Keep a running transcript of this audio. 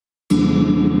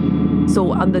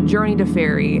So on the journey to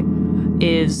Fairy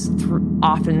is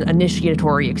often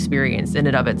initiatory experience in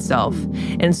and of itself.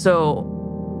 And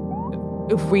so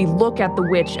if we look at the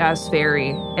witch as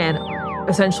Fairy and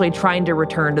essentially trying to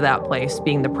return to that place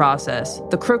being the process,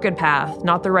 the crooked path,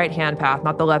 not the right-hand path,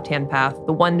 not the left-hand path,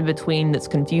 the one in between that's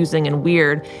confusing and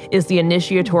weird, is the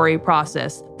initiatory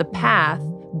process, the path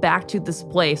back to this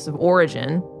place of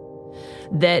origin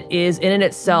that is in and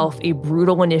itself a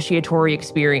brutal initiatory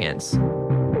experience.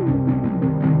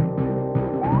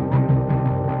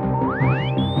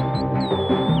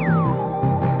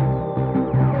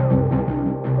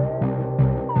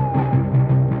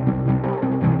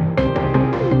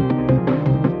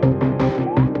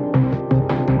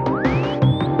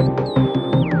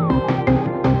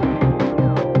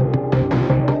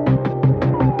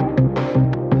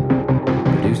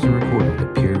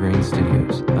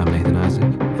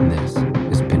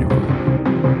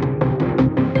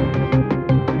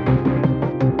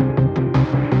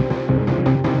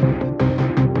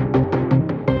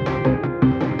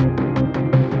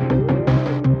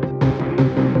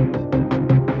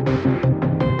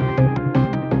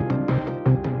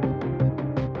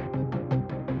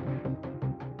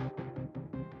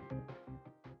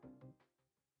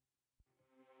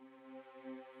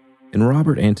 In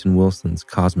Robert Anton Wilson's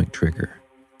Cosmic Trigger,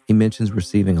 he mentions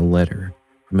receiving a letter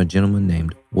from a gentleman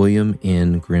named William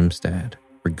N. Grimstad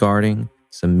regarding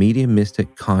some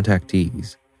mediumistic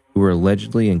contactees who were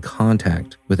allegedly in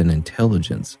contact with an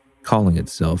intelligence calling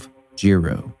itself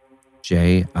Jiro,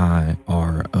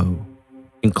 J-I-R-O.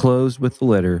 Enclosed with the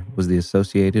letter was the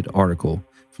associated article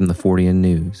from the Fortean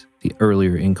News, the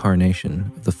earlier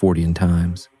incarnation of the Fortean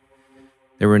Times.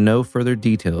 There were no further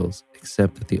details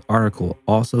except that the article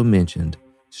also mentioned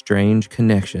strange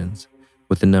connections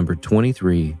with the number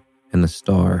 23 and the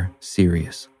star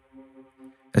Sirius.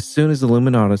 As soon as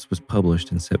Illuminatus was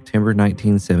published in September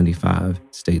 1975,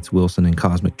 states Wilson in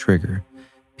Cosmic Trigger,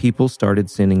 people started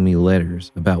sending me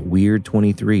letters about weird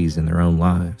 23s in their own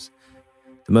lives.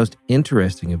 The most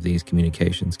interesting of these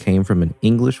communications came from an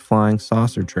English flying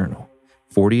saucer journal,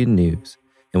 Fortean News,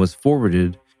 and was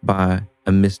forwarded by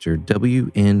a Mr.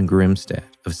 W.N. Grimstad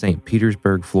of St.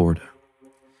 Petersburg, Florida.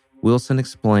 Wilson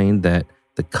explained that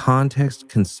the context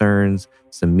concerns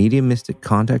some mediumistic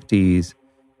contactees,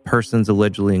 persons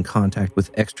allegedly in contact with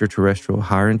extraterrestrial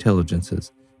higher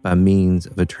intelligences by means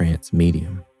of a trance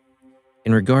medium.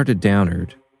 In regard to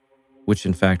Downard, which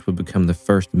in fact would become the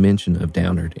first mention of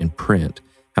Downard in print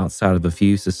outside of a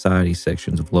few society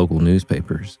sections of local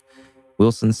newspapers,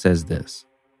 Wilson says this: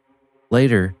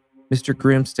 "Later, Mr.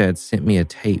 Grimstad sent me a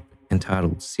tape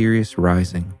entitled Sirius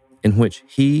Rising, in which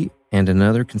he and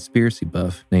another conspiracy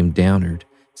buff named Downard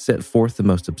set forth the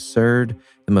most absurd,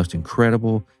 the most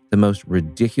incredible, the most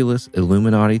ridiculous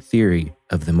Illuminati theory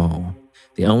of them all.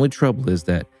 The only trouble is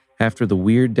that after the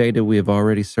weird data we have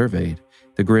already surveyed,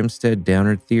 the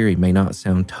Grimstad-Downard theory may not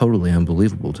sound totally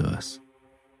unbelievable to us.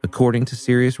 According to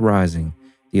Sirius Rising,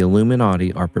 the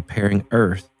Illuminati are preparing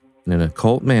Earth in an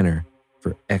occult manner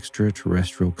for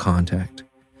extraterrestrial contact.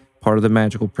 Part of the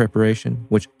magical preparation,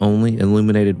 which only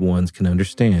illuminated ones can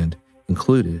understand,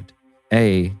 included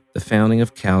A, the founding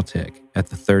of Caltech at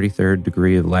the 33rd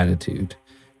degree of latitude.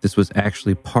 This was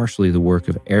actually partially the work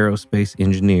of aerospace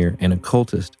engineer and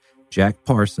occultist Jack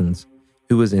Parsons,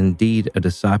 who was indeed a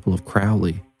disciple of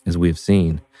Crowley, as we have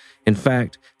seen. In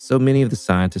fact, so many of the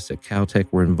scientists at Caltech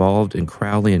were involved in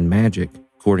Crowleyan magic,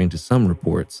 according to some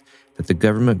reports, that the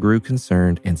government grew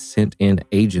concerned and sent in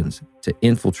agents to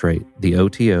infiltrate the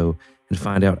OTO and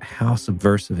find out how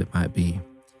subversive it might be.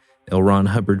 L. Ron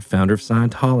Hubbard, founder of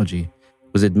Scientology,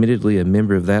 was admittedly a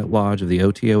member of that lodge of the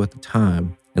OTO at the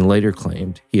time and later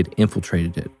claimed he had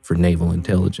infiltrated it for naval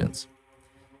intelligence.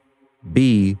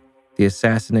 B, the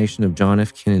assassination of John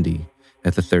F. Kennedy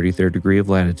at the 33rd degree of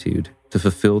latitude to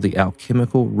fulfill the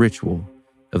alchemical ritual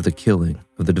of the killing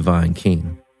of the Divine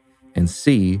King. And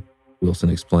C, Wilson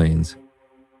explains,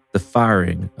 the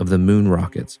firing of the moon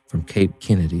rockets from Cape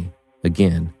Kennedy,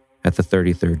 again at the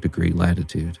 33rd degree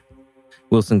latitude.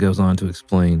 Wilson goes on to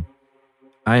explain,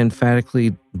 I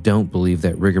emphatically don't believe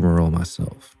that rigmarole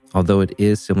myself, although it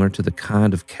is similar to the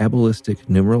kind of Kabbalistic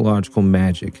numerological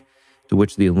magic to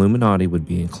which the Illuminati would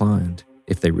be inclined,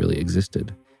 if they really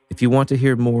existed. If you want to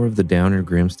hear more of the Downard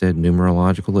Grimstad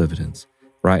numerological evidence,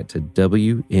 write to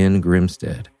W.N.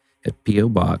 Grimstad at P.O.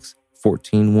 Box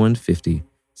 14150,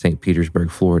 St.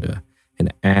 Petersburg, Florida,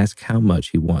 and ask how much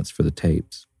he wants for the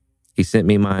tapes. He sent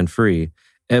me mine free,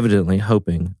 evidently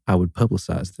hoping I would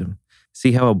publicize them.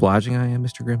 See how obliging I am,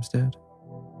 Mr. Grimstad?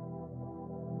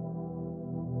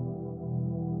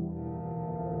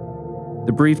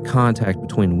 The brief contact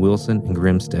between Wilson and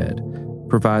Grimstad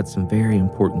provides some very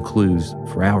important clues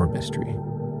for our mystery.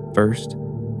 First,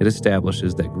 it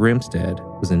establishes that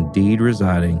Grimstad was indeed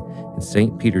residing in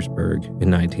St. Petersburg in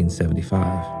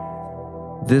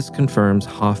 1975. This confirms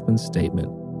Hoffman's statement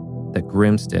that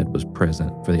Grimstad was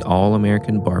present for the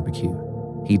All-American Barbecue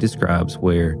he describes,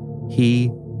 where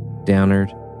he, Downard,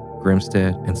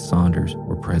 Grimstad, and Saunders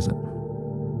were present.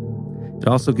 It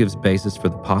also gives basis for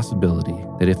the possibility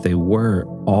that if they were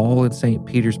all in St.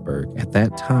 Petersburg at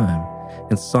that time,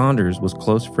 and Saunders was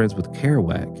close friends with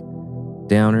Kerouac,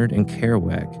 Downard and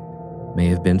Kerouac may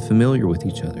have been familiar with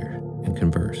each other and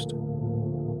conversed.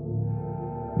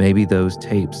 Maybe those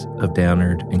tapes of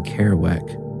Downard and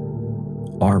Kerouac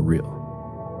are real.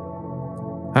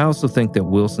 I also think that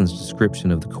Wilson's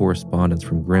description of the correspondence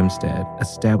from Grimstad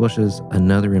establishes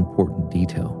another important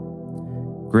detail.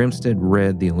 Grimstad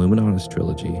read the Illuminatus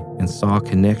trilogy and saw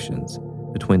connections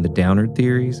between the Downard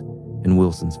theories and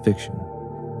Wilson's fiction,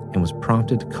 and was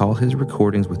prompted to call his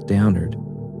recordings with Downard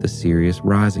the Sirius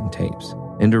Rising tapes,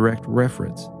 in direct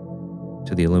reference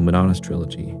to the Illuminatus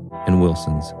trilogy and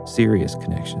Wilson's Sirius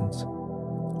connections.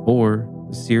 Or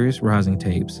the Sirius Rising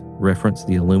tapes reference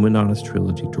the Illuminatus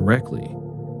trilogy directly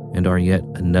and are yet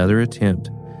another attempt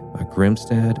by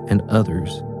Grimstad and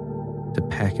others to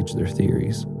package their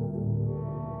theories.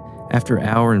 After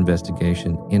our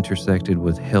investigation intersected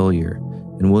with Hellier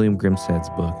and William Grimstad's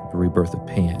book, The Rebirth of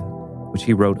Pan, which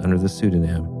he wrote under the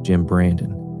pseudonym Jim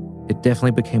Brandon, it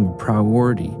definitely became a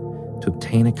priority to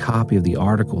obtain a copy of the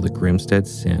article that Grimstad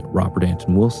sent Robert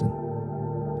Anton Wilson.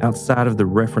 Outside of the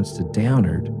reference to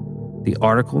Downard, the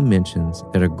article mentions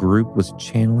that a group was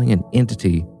channeling an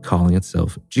entity calling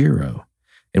itself Jiro,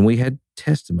 and we had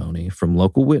testimony from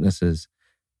local witnesses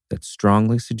that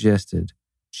strongly suggested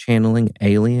channeling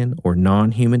alien or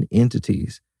non-human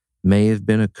entities may have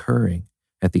been occurring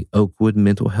at the Oakwood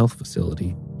Mental Health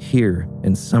Facility here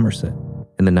in Somerset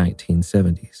in the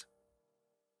 1970s.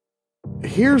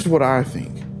 Here's what I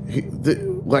think.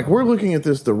 We're looking at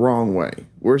this the wrong way.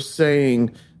 We're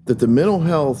saying that the mental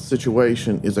health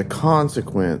situation is a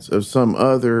consequence of some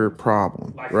other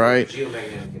problem, right?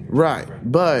 Right.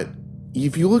 But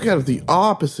if you look at it the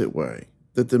opposite way,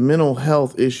 that the mental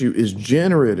health issue is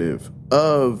generative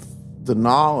of the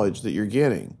knowledge that you're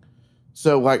getting.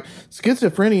 So like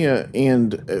schizophrenia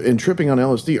and tripping on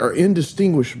LSD are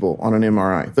indistinguishable on an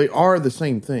MRI. They are the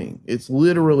same thing. It's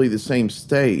literally the same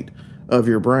state of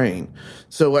your brain.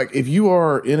 So like if you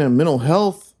are in a mental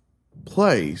health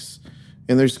place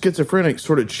and there's schizophrenic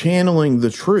sort of channeling the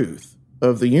truth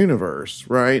of the universe,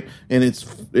 right? And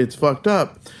it's fucked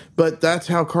up. But that's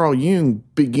how Carl Jung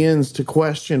begins to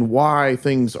question why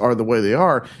things are the way they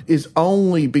are, is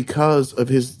only because of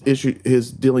his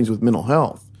dealings with mental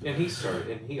health. And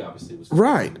he obviously was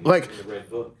right, like in the Red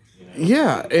Book, you know?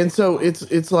 Yeah, and so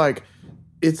it's like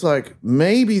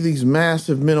maybe these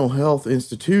massive mental health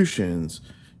institutions,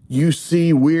 you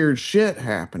see weird shit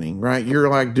happening, right? You're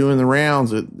like doing the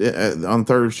rounds on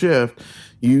third shift.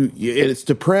 It's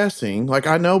depressing. Like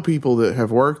I know people that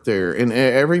have worked there, and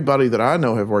everybody that I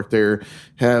know have worked there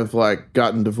have like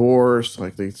gotten divorced,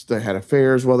 like they had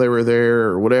affairs while they were there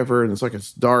or whatever. And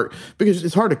it's dark because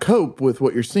it's hard to cope with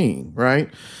what you're seeing,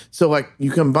 right? So like you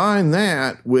combine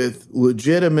that with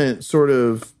legitimate sort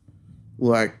of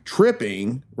like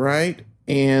tripping, right?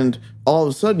 And all of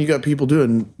a sudden you got people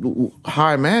doing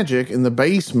high magic in the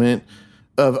basement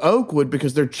of Oakwood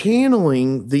because they're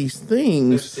channeling these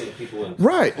things.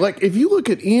 Right. Like if you look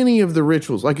at any of the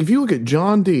rituals, like if you look at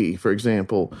John Dee, for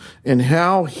example, and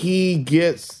how he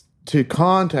gets to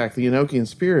contact the Enochian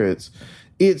spirits,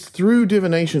 it's through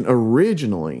divination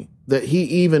originally that he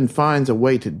even finds a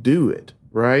way to do it.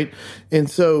 Right. And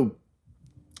so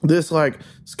this like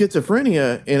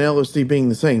schizophrenia and LSD being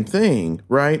the same thing,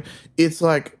 right? It's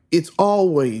like, it's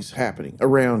always happening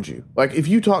around you. Like if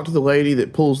you talk to the lady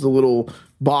that pulls the little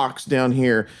box down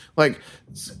here, like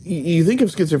you think of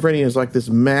schizophrenia as like this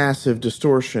massive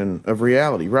distortion of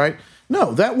reality, right?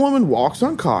 No, that woman walks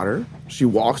on Cotter. She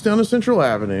walks down to Central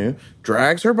Avenue,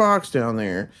 drags her box down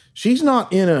there. She's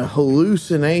not in a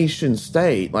hallucination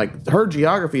state. Like her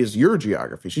geography is your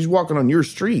geography. She's walking on your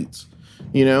streets,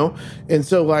 you know? And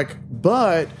so like,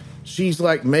 but she's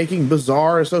like making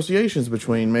bizarre associations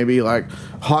between maybe like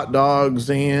hot dogs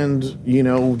and, you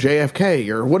know, JFK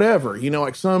or whatever, you know,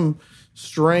 like some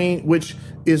strange, which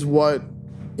is what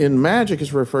in magic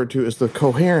is referred to as the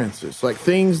coherences, like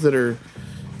things that are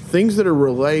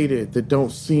related that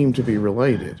don't seem to be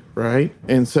related. Right.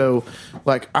 And so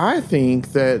like, I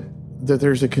think that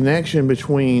there's a connection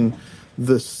between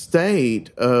the state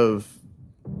of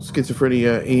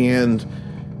schizophrenia and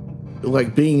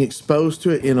like being exposed to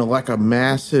it in a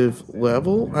massive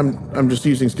level. I'm just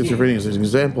using schizophrenia as an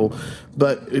example,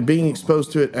 but being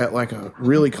exposed to it at like a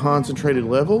really concentrated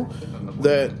level,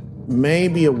 that may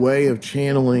be a way of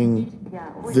channeling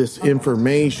this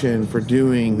information for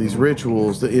doing these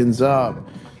rituals that ends up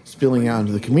spilling out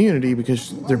into the community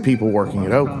because there are people working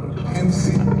at Oakwood.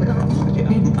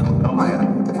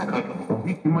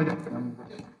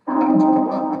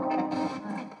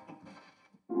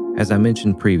 As I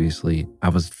mentioned previously, I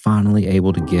was finally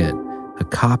able to get a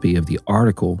copy of the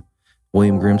article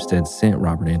William Grimstad sent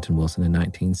Robert Anton Wilson in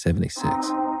 1976.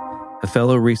 A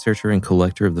fellow researcher and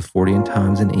collector of the Fortean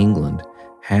Times in England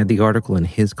had the article in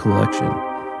his collection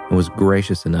and was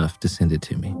gracious enough to send it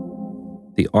to me.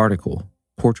 The article,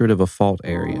 Portrait of a Fault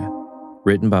Area,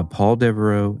 written by Paul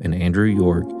Devereaux and Andrew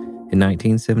York in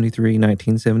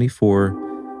 1973-1974,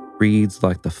 reads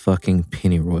like the fucking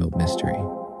pennyroyal mystery.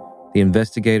 The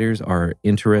investigators are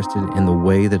interested in the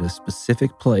way that a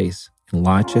specific place in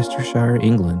Leicestershire,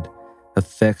 England,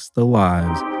 affects the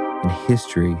lives and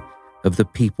history of the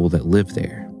people that live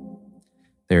there.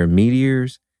 There are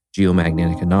meteors,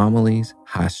 geomagnetic anomalies,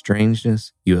 high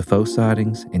strangeness, UFO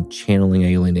sightings, and channeling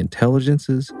alien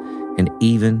intelligences, and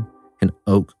even an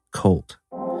oak cult.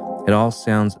 It all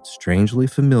sounds strangely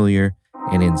familiar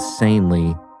and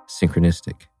insanely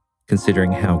synchronistic,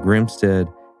 considering how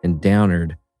Grimstad and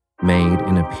Downard made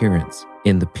an appearance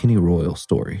in the Pennyroyal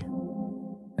story.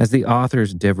 As the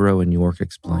authors Devereaux and York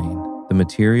explain, the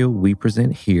material we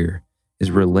present here is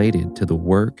related to the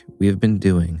work we have been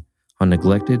doing on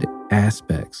neglected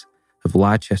aspects of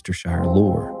Leicestershire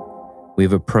lore. We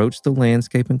have approached the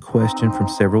landscape in question from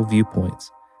several viewpoints,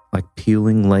 like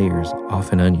peeling layers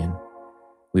off an onion.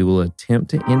 We will attempt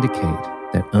to indicate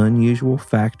that unusual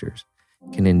factors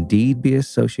can indeed be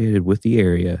associated with the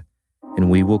area, and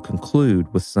we will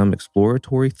conclude with some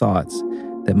exploratory thoughts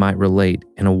that might relate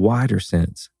in a wider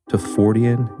sense to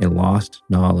Fortean and lost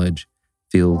knowledge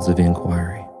fields of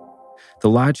inquiry. The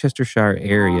Leicestershire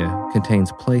area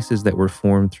contains places that were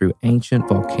formed through ancient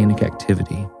volcanic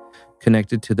activity,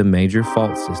 connected to the major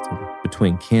fault system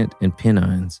between Kent and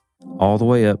Pennines, all the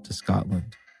way up to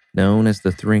Scotland, known as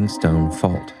the Thringstone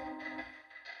Fault.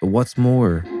 But what's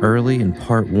more, early in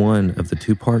part 1 of the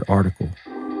 2-part article,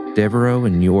 Devereaux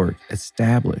and York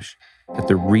establish that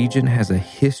the region has a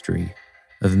history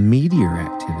of meteor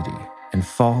activity and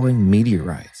falling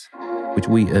meteorites, which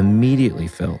we immediately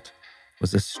felt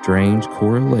was a strange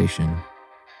correlation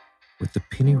with the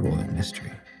Pennyroyal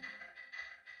mystery.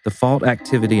 The fault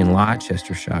activity in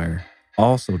Leicestershire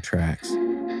also tracks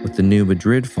with the New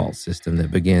Madrid fault system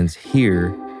that begins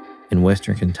here in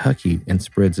western Kentucky and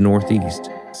spreads northeast,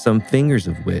 some fingers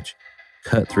of which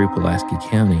cut through Pulaski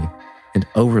County and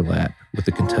overlap with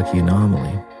the Kentucky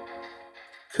anomaly.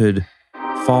 Could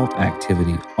fault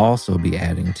activity also be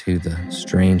adding to the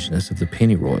strangeness of the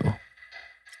Pennyroyal?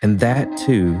 And that,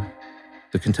 too,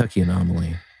 the Kentucky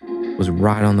anomaly, was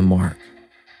right on the mark.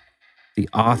 The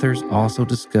authors also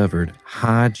discovered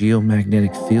high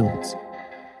geomagnetic fields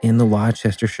in the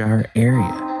Leicestershire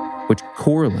area, which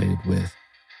correlated with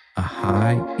a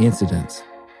high incidence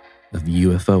of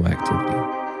UFO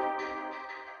activity.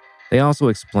 They also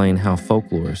explain how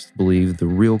folklorists believe the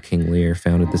real King Lear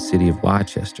founded the city of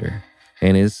Leicester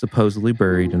and is supposedly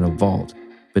buried in a vault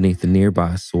beneath the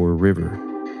nearby Soar River.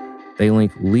 They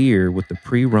link Lear with the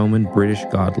pre-Roman British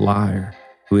god Lyre,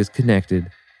 who is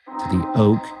connected to the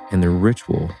oak and the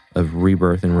ritual of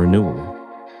rebirth and renewal.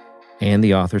 And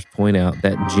the authors point out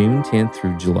that June 10th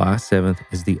through July 7th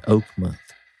is the Oak Month,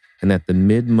 and that the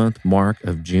mid-month mark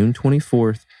of June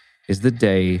 24th is the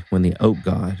day when the oak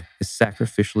god is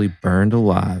sacrificially burned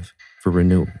alive for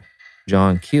renewal.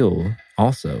 John Keel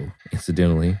also,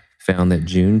 incidentally, found that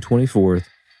June 24th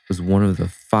was one of the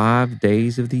 5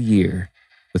 days of the year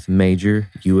with major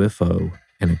UFO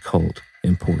and occult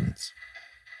importance.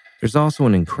 There's also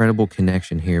an incredible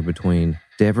connection here between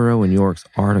Devereaux and York's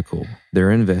article,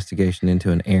 their investigation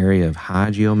into an area of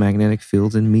high geomagnetic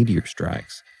fields and meteor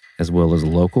strikes, as well as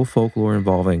local folklore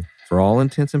involving, for all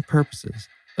intents and purposes,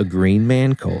 a green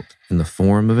man cult in the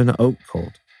form of an oak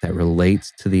cult that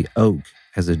relates to the oak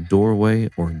as a doorway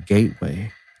or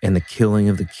gateway, and the killing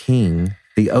of the king,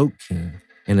 the Oak King,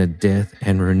 in a death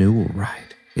and renewal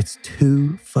rite. It's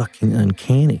too fucking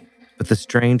uncanny. But the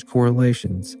strange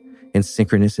correlations and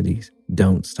synchronicities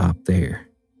don't stop there.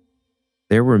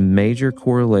 There were major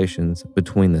correlations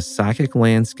between the psychic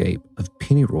landscape of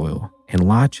Pennyroyal and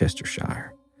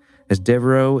Leicestershire. As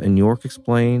Devereaux and York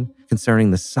explain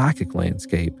concerning the psychic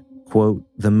landscape, quote,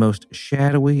 the most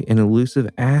shadowy and elusive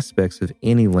aspects of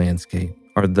any landscape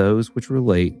are those which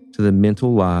relate to the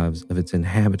mental lives of its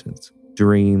inhabitants,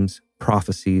 dreams,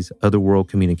 prophecies, otherworld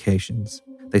communications.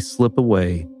 They slip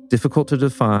away, difficult to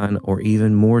define or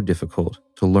even more difficult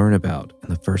to learn about in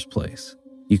the first place.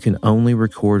 You can only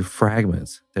record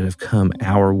fragments that have come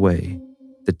our way,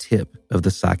 the tip of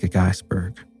the psychic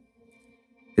iceberg.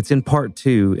 It's in part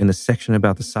 2, in the section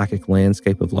about the psychic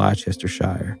landscape of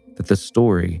Leicestershire, that the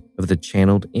story of the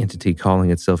channeled entity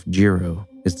calling itself Jiro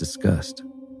is discussed.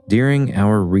 During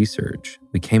our research,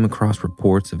 we came across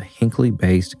reports of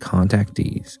Hinckley-based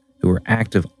contactees who were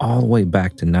active all the way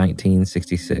back to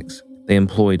 1966. They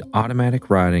employed automatic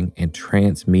writing and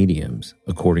trance mediums,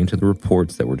 according to the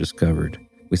reports that were discovered.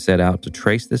 We set out to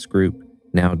trace this group,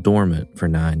 now dormant for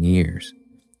 9 years.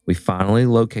 We finally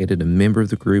located a member of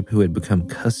the group who had become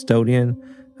custodian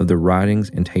of the writings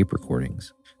and tape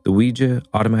recordings. The Ouija,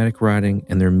 automatic writing,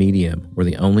 and their medium were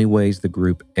the only ways the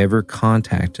group ever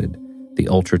contacted the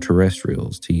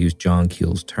ultra-terrestrials, to use John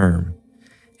Keel's term.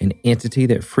 An entity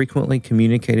that frequently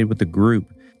communicated with the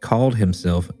group called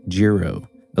himself Jiro,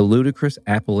 a ludicrous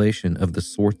appellation of the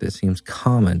sort that seems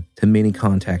common to many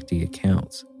contactee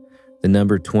accounts. The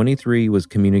number 23 was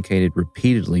communicated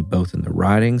repeatedly both in the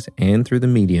writings and through the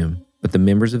medium, but the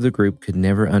members of the group could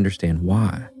never understand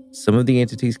why. Some of the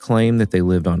entities claimed that they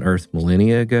lived on Earth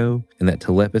millennia ago and that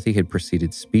telepathy had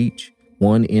preceded speech.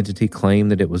 One entity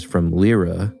claimed that it was from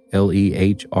Lyra,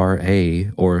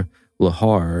 Lehra, or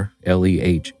Lehar,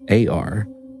 Lehar.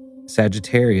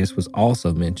 Sagittarius was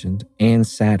also mentioned, and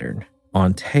Saturn.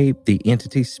 On tape, the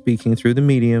entities speaking through the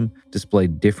medium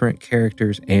displayed different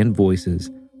characters and voices,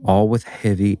 all with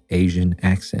heavy Asian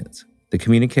accents. The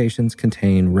communications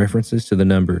contain references to the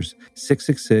numbers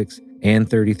 666 and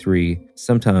 33,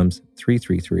 sometimes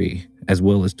 333, as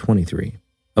well as 23.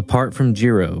 Apart from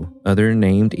Jiro, other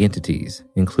named entities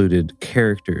included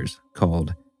characters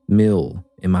called Mil,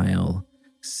 M-I-L,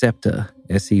 Septa,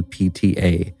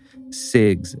 S-E-P-T-A,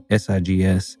 Sigs,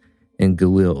 S-I-G-S, and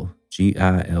Galil,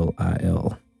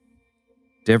 G-I-L-I-L.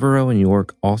 Devereaux and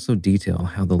York also detail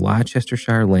how the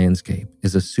Leicestershire landscape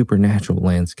is a supernatural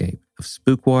landscape of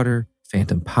spookwater,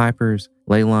 phantom pipers,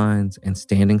 ley lines, and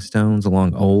standing stones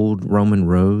along old Roman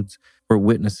roads where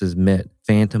witnesses met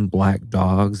phantom black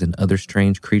dogs and other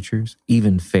strange creatures,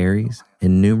 even fairies,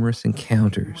 and numerous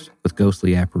encounters with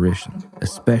ghostly apparitions,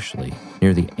 especially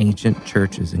near the ancient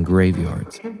churches and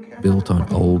graveyards built on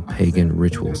old pagan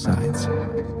ritual sites.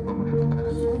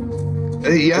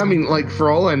 Yeah, I mean, like,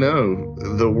 for all I know,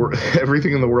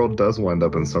 everything in the world does wind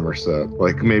up in Somerset.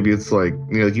 Like, maybe it's like,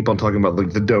 you know, they keep on talking about,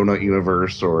 like, the donut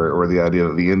universe or the idea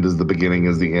that the end is the beginning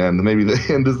is the end. Maybe the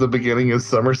end is the beginning is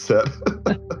Somerset.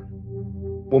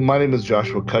 Well, my name is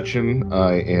Joshua Cutchin.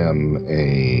 I am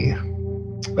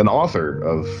an author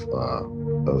of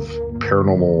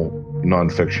paranormal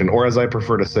nonfiction, or as I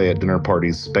prefer to say at dinner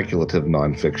parties, speculative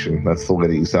nonfiction. That's the way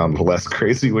that you sound less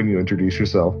crazy when you introduce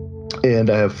yourself. And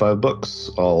I have 5 books,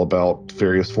 all about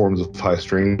various forms of high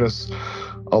strangeness.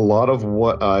 A lot of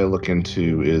what I look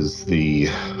into is the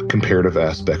comparative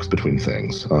aspects between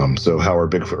things. So how are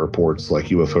Bigfoot reports like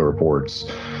UFO reports?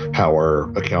 How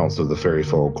are accounts of the fairy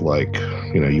folk like,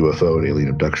 you know, UFO and alien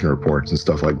abduction reports and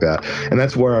stuff like that? And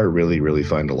that's where I really, really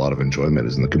find a lot of enjoyment,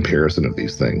 is in the comparison of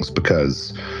these things,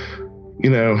 because, you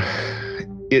know,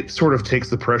 it sort of takes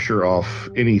the pressure off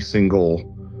any single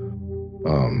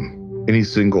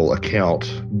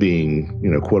account being, you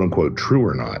know, quote unquote true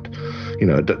or not. You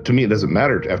know, to me, it doesn't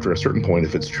matter after a certain point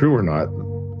if it's true or not.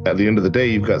 At the end of the day,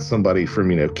 you've got somebody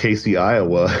from, you know, Casey,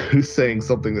 Iowa, who's saying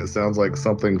something that sounds like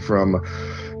something from,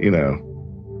 you know,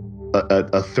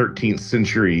 a 13th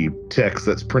century text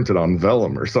that's printed on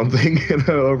vellum or something, you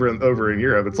know, over in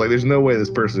Europe. It's like, there's no way this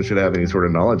person should have any sort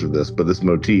of knowledge of this, but this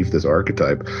motif, this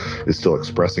archetype, is still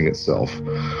expressing itself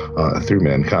through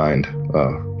mankind,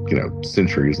 you know,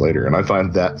 centuries later. And I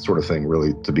find that sort of thing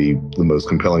really to be the most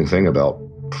compelling thing about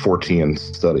Fortean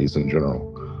studies in general.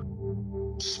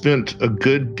 Spent a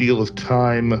good deal of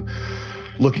time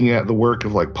looking at the work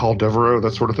of like Paul Devereaux,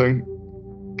 that sort of thing.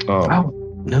 Wow,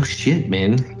 no shit,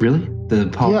 man. Really? The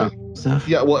Paul Devereaux stuff?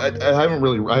 Yeah, well, I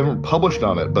haven't published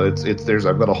on it, but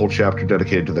I've got a whole chapter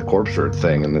dedicated to the corpse road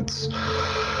thing, and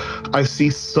I see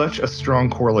such a strong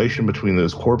correlation between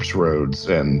those corpse roads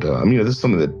and, you know, this is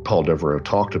something that Paul Devereaux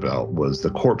talked about, was the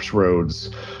corpse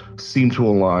roads seem to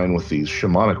align with these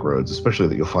shamanic roads, especially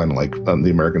that you'll find like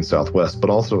the American Southwest, but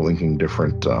also linking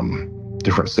different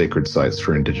sacred sites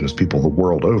for indigenous people the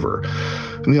world over.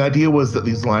 And the idea was that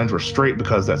these lines were straight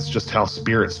because that's just how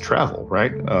spirits travel,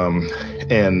 right?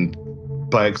 And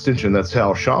by extension, that's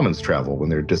how shamans travel when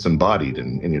they're disembodied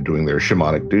and you're doing their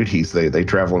shamanic duties. They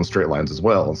travel in straight lines as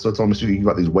well. And so it's almost, you've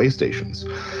got these way stations.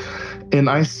 And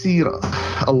I see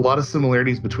a lot of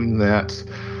similarities between that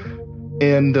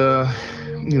and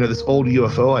this old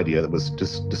UFO idea that was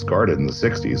just discarded in the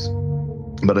 60s,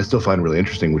 but I still find really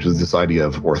interesting, which is this idea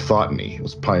of orthoteny. It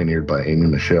was pioneered by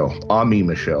Ami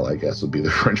Michel, I guess would be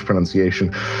the French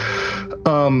pronunciation.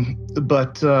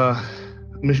 But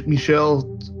Michel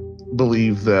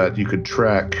believed that you could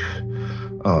track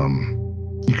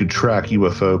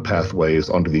UFO pathways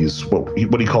onto these what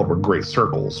he called were great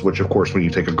circles, which of course when you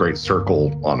take a great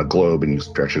circle on a globe and you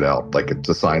stretch it out like it's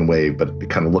a sine wave, but it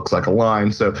kind of looks like a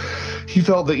line. So he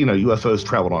felt that UFOs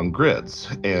traveled on grids,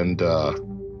 and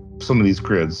some of these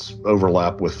grids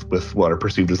overlap with what are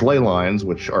perceived as ley lines,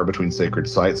 which are between sacred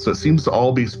sites. So it seems to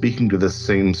all be speaking to this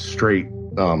same straight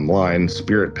line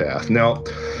spirit path. Now,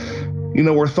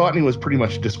 orthoteny was pretty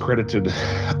much discredited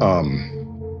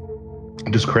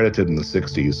in the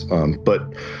 60s, but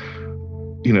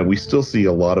we still see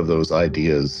a lot of those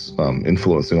ideas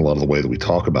influencing a lot of the way that we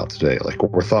talk about today. Like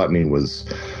orthoteny was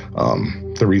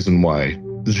the reason why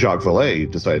Jacques Vallée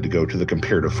decided to go to the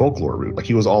comparative folklore route. Like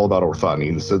he was all about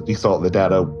orthoteny. He saw the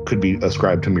data could be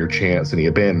ascribed to mere chance, and he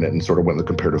abandoned it and sort of went the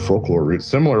comparative folklore route.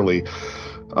 Similarly,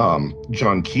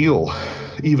 John Keel,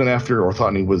 even after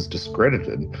orthoteny was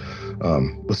discredited,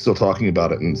 was still talking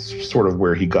about it, and sort of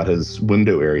where he got his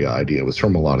window area idea was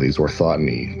from a lot of these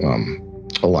orthoteny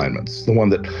alignments. The one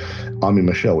that Ami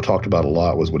Michel talked about a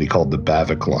lot was what he called the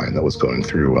Bavik line that was going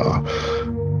through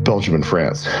Belgium and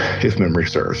France, if memory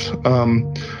serves.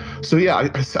 So yeah,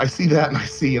 I see that, and I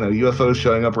see UFOs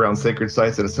showing up around sacred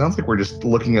sites, and it sounds like we're just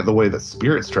looking at the way that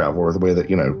spirits travel, or the way that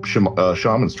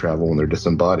shamans travel when they're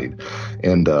disembodied,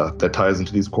 and that ties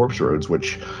into these corpse roads,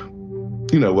 which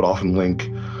would often link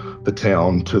the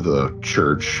town to the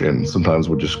church, and sometimes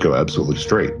would just go absolutely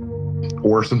straight,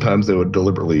 or sometimes they would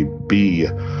deliberately be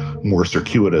more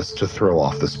circuitous to throw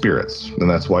off the spirits, and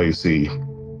that's why you see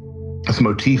this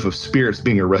motif of spirits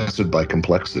being arrested by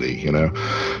complexity.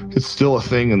 It's still a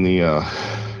thing in the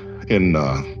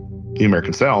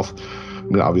American South. I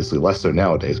mean, obviously less so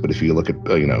nowadays, but if you look at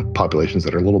populations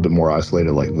that are a little bit more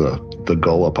isolated, like the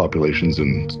Gullah populations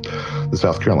in the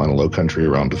South Carolina Low Country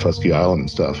around Daufuskie Island and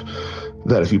stuff,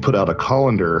 that if you put out a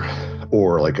colander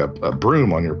or like a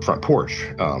broom on your front porch,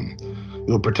 it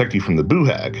would protect you from the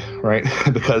boohag, right?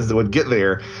 Because it would get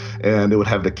there and it would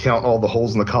have to count all the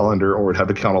holes in the colander, or it would have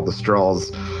to count all the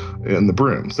straws in the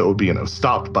broom. So it would be,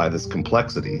 stopped by this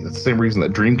complexity. It's the same reason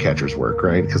that dream catchers work,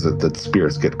 right? Because the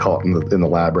spirits get caught in the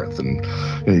labyrinth, and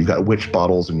you've got witch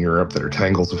bottles in Europe that are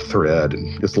tangles of thread,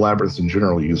 and just labyrinths in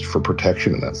general used for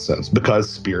protection in that sense, because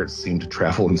spirits seem to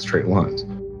travel in straight lines.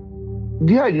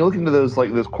 Yeah, and you look into those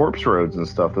corpse roads and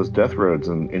stuff, those death roads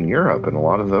in Europe, and a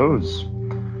lot of those,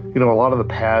 a lot of the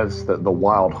paths that the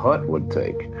wild hunt would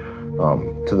take,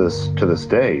 to this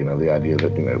day, the idea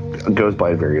that, it goes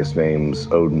by various names,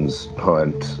 Odin's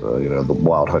hunt, the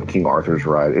wild hunt, King Arthur's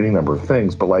ride, any number of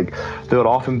things, but they would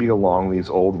often be along these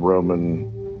old Roman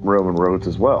roads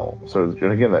as well. So,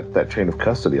 and again, that chain of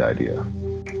custody idea.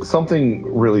 Something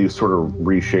really sort of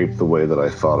reshaped the way that I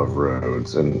thought of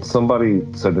roads. And somebody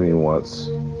said to me once,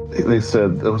 they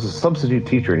said, there was a substitute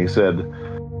teacher, and he said,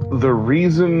 the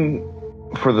reason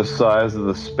for the size of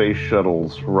the space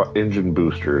shuttle's engine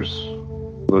boosters,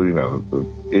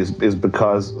 is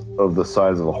because of the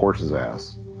size of a horse's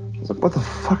ass. I was like, what the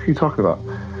fuck are you talking about?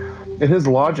 And his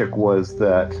logic was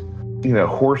that,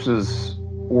 horses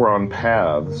were on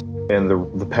paths, and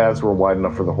the paths were wide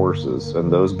enough for the horses,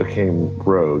 and those became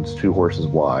roads 2 horses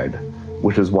wide,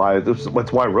 which is why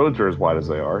that's why roads are as wide as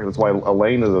they are. That's why a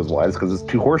lane is as wide, is because it's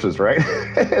 2 horses, right?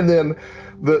 And then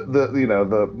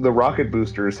the rocket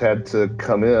boosters had to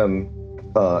come in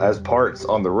as parts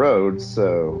on the road.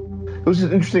 So it was just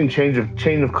an interesting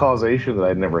chain of causation that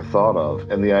I'd never thought of,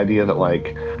 and the idea that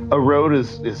a road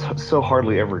is so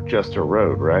hardly ever just a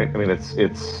road, right? I mean,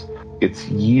 it's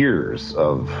years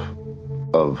of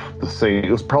the same. It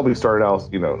was probably started out,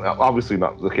 obviously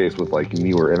not the case with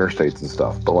newer interstates and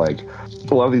stuff, but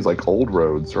a lot of these old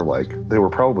roads are they were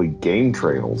probably game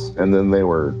trails, and then they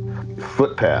were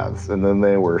footpaths, and then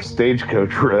they were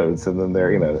stagecoach roads, and then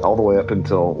they're all the way up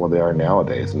until what they are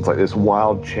nowadays. And it's this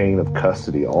wild chain of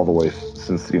custody all the way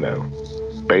since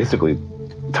basically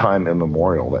time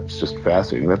immemorial. That's just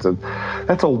fascinating. That's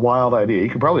a wild idea. You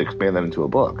could probably expand that into a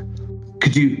book.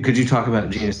 Could you talk about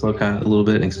Genius Loci a little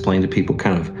bit and explain to people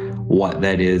kind of what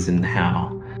that is and how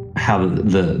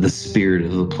the spirit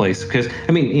of the place? Because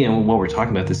while we're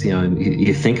talking about this,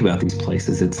 you think about these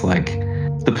places, it's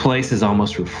the place is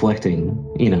almost reflecting,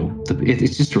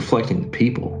 it's just reflecting the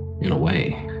people in a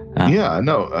way. Yeah,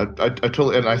 no, I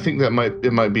totally, and I think that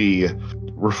it might be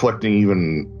reflecting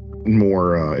even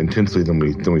more intensely than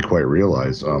we quite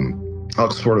realize. I'll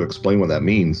sort of explain what that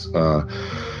means.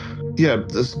 Yeah,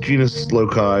 this genus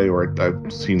loci, or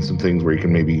I've seen some things where you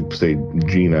can maybe say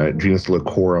genus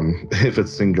locorum, if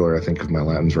it's singular, I think if my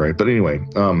Latin's right. But anyway,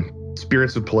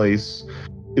 spirits of place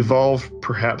evolved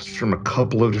perhaps from a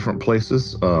couple of different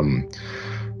places.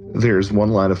 There's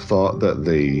one line of thought that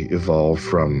they evolved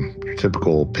from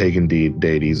typical pagan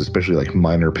deities, especially like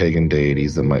minor pagan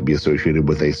deities that might be associated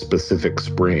with a specific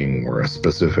spring or a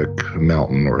specific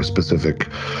mountain or a specific,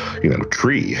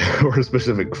 tree or a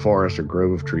specific forest or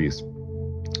grove of trees.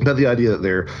 But the idea that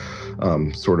they're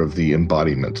sort of the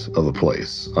embodiment of a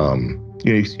place.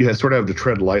 You sort of have to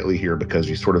tread lightly here because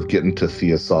you sort of get into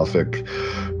theosophic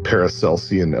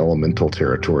Paracelsian elemental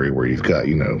territory where you've got,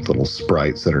 little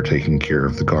sprites that are taking care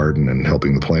of the garden and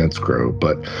helping the plants grow.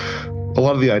 But a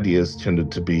lot of the ideas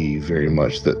tended to be very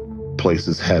much that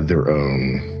places had their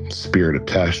own spirit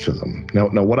attached to them. Now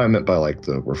what I meant by like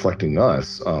the reflecting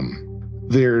us,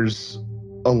 there's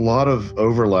a lot of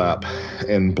overlap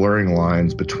and blurring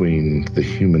lines between the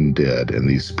human dead and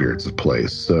these spirits of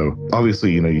place. So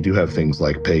obviously, you do have things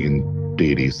like pagan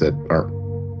deities that are,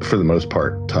 for the most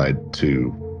part, tied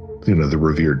to, the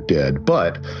revered dead.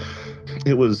 But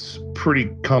it was pretty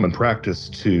common practice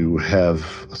to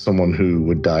have someone who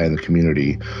would die in the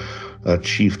community, a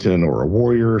chieftain or a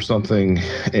warrior or something,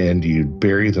 and you'd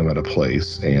bury them at a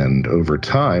place. And over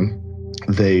time,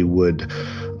 they would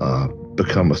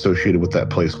become associated with that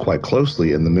place quite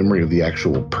closely, and the memory of the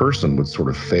actual person would sort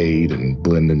of fade and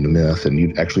blend into myth, and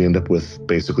you'd actually end up with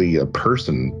basically a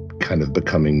person kind of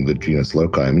becoming the genus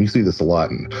loci. I mean, you see this a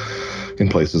lot in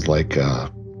places like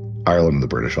Ireland and the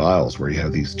British Isles, where you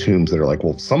have these tombs that are like,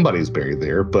 well, somebody's buried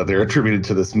there, but they're attributed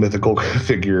to this mythical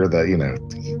figure that,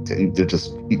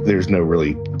 there's no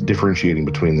really differentiating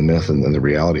between the myth and the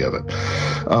reality of it.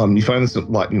 You find this a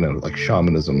lot, like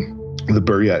shamanism. The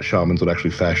Buryat shamans would actually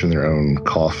fashion their own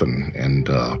coffin and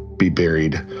be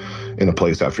buried in a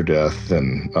place after death,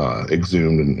 then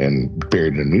exhumed and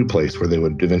buried in a new place where they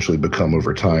would eventually become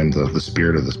over time the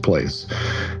spirit of this place.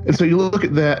 And so you look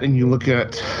at that and you look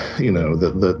at,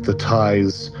 the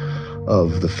ties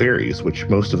of the fairies, which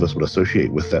most of us would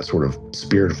associate with that sort of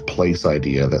spirit of place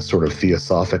idea, that sort of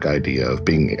theosophic idea of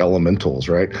being elementals,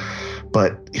 right?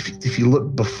 But if you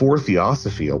look before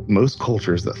theosophy, most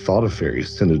cultures that thought of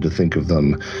fairies tended to think of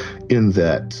them in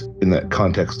that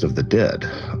context of the dead.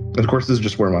 And of course, this is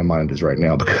just where my mind is right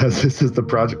now because this is the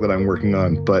project that I'm working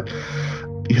on. But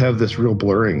you have this real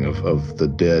blurring of the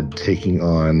dead taking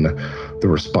on the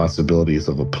responsibilities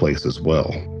of a place as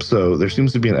well. So there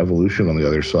seems to be an evolution on the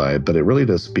other side, but it really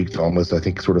does speak to almost, I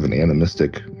think, sort of an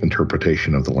animistic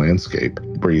interpretation of the landscape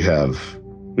where you have,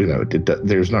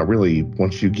 there's not really,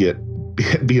 once you get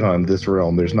beyond this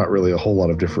realm, there's not really a whole lot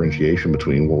of differentiation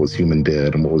between what was human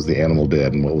dead and what was the animal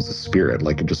dead and what was the spirit.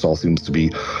 Like, it just all seems to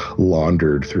be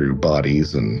laundered through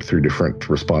bodies and through different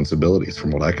responsibilities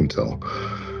from what I can tell.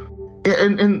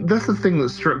 And that's the thing that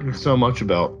struck me so much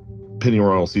about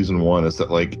Pennyroyal season 1 is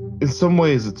that, like, in some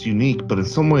ways it's unique, but in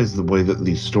some ways the way that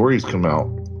these stories come out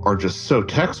are just so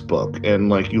textbook, and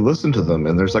like you listen to them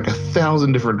and there's like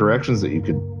 1,000 different directions that you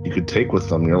could take with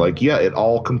them. And you're like, yeah, it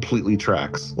all completely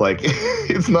tracks. Like,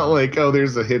 it's not like, oh,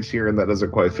 there's a hitch here and that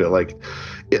doesn't quite fit. Like,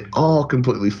 it all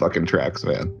completely fucking tracks,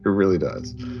 man. It really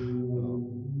does.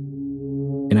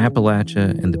 In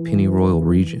Appalachia and the Pennyroyal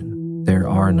region, there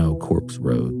are no corpse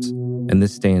roads, and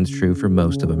this stands true for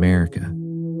most of America.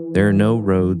 There are no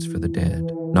roads for the dead,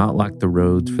 not like the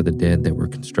roads for the dead that were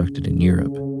constructed in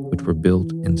Europe, which were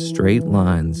built in straight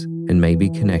lines and may be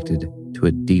connected to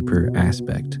a deeper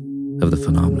aspect of the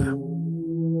phenomena.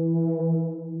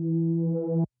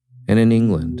 And in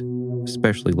England,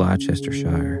 especially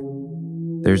Leicestershire,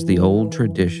 there's the old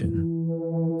tradition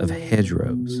of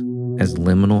hedgerows as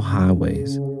liminal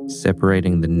highways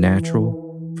separating the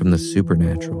natural from the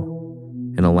supernatural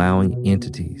and allowing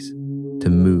entities to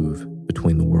move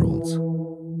between the worlds.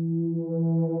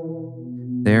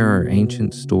 There are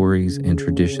ancient stories and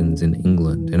traditions in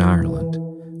England and Ireland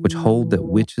which hold that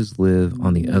witches live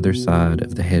on the other side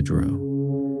of the hedgerow.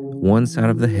 One side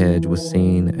of the hedge was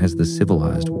seen as the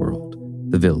civilized world,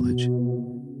 the village,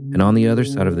 and on the other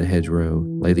side of the hedgerow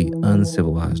lay the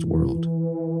uncivilized world,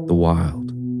 the wild,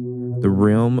 the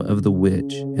realm of the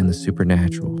witch and the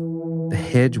supernatural. The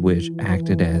hedge witch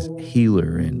acted as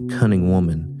healer and cunning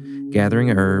woman,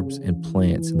 gathering herbs and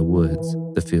plants in the woods,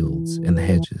 the fields, and the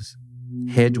hedges.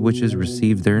 Hedge witches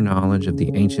received their knowledge of the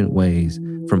ancient ways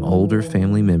from older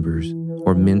family members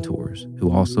or mentors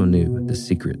who also knew the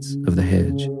secrets of the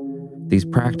hedge. These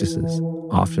practices,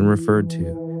 often referred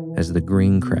to as the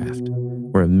greencraft,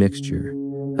 were a mixture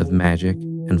of magic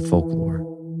and folklore.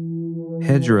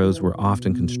 Hedgerows were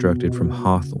often constructed from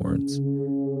hawthorns,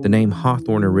 The name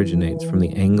Hawthorne originates from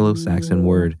the Anglo-Saxon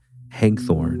word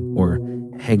hegthorn or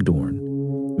hegdorn,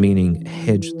 meaning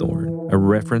hedge thorn, a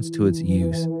reference to its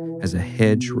use as a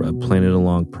hedge shrub planted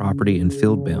along property and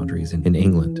field boundaries in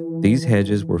England. These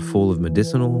hedges were full of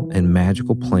medicinal and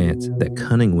magical plants that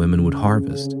cunning women would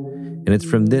harvest, and it's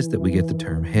from this that we get the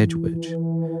term hedge witch.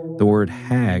 The word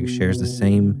hag shares the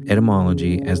same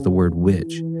etymology as the word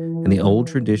witch, and the old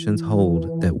traditions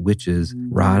hold that witches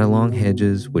ride along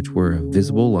hedges, which were a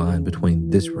visible line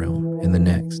between this realm and the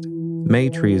next.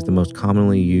 Maytree is the most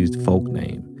commonly used folk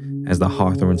name, as the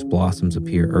hawthorn's blossoms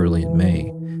appear early in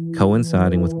May,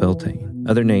 coinciding with Beltane.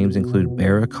 Other names include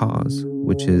Barracause,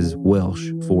 which is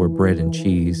Welsh for bread and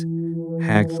cheese,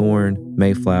 hagthorn,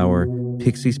 mayflower,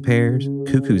 pixie's pears,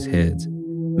 cuckoo's heads,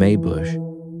 maybush,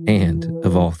 and,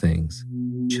 of all things,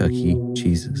 Chuck E.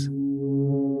 Cheeses.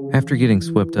 After getting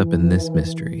swept up in this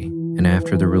mystery, and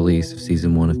after the release of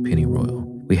Season 1 of Pennyroyal,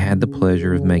 we had the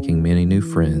pleasure of making many new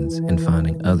friends and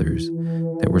finding others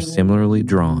that were similarly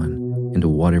drawn into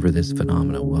whatever this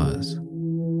phenomena was.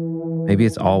 Maybe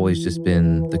it's always just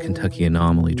been the Kentucky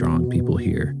anomaly drawing people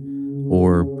here,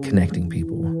 or connecting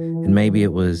people, and maybe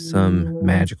it was some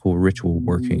magical ritual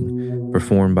working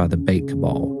performed by the Bait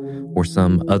Cabal, or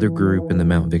some other group in the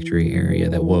Mount Victory area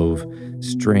that wove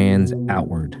strands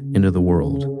outward into the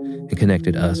world and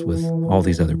connected us with all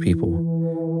these other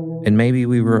people. And maybe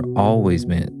we were always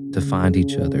meant to find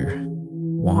each other,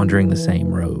 wandering the same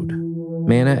road.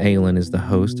 Manna Aylen is the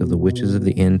host of the Witches of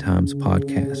the End Times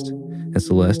podcast, and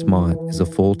Celeste Mott is a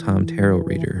full-time tarot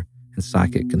reader and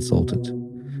psychic consultant.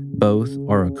 Both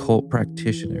are occult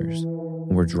practitioners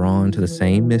and were drawn to the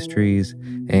same mysteries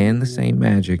and the same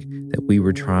magic that we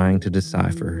were trying to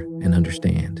decipher and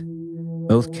understand.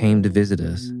 Both came to visit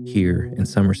us here in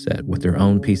Somerset with their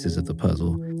own pieces of the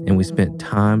puzzle, and we spent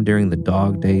time during the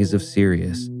dog days of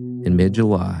Sirius in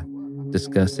mid-July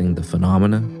discussing the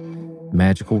phenomena,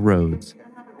 magical roads,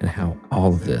 and how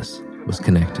all of this was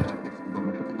connected.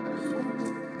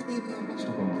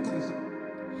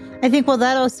 I think, well,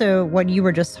 that also, what you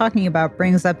were just talking about,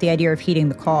 brings up the idea of heeding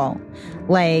the call.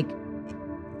 Like,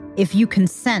 if you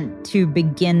consent to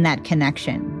begin that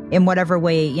connection in whatever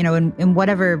way, in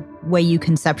whatever way you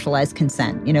conceptualize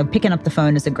consent, picking up the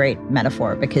phone is a great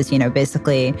metaphor because,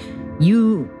 basically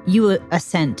you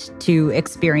assent to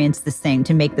experience this thing,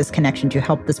 to make this connection, to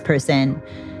help this person.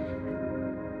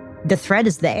 The thread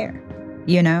is there,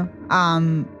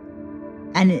 and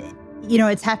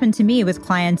it's happened to me with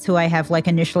clients who I have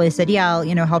initially said, yeah,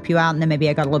 I'll, help you out. And then maybe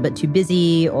I got a little bit too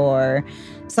busy or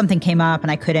something came up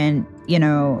and I couldn't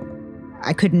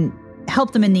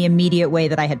help them in the immediate way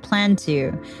that I had planned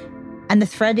to. And the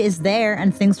thread is there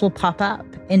and things will pop up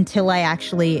until I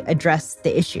actually address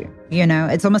the issue.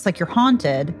 It's almost like you're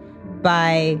haunted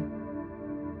by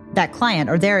that client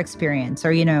or their experience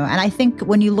and I think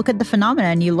when you look at the phenomena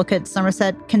and you look at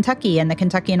Somerset, Kentucky and the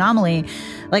Kentucky anomaly,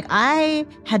 I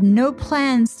had no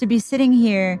plans to be sitting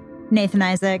here, Nathan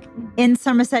Isaac, in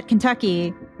Somerset,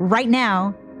 Kentucky right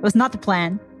now. It was not the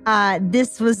plan.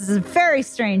 This was a very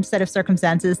strange set of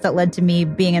circumstances that led to me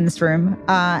being in this room.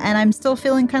 And I'm still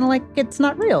feeling kind of like it's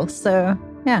not real. So,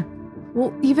 yeah.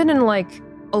 Well, even in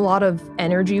a lot of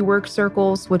energy work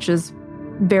circles, which is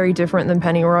very different than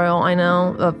Pennyroyal, I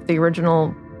know, of the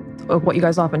original, of what you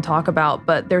guys often talk about,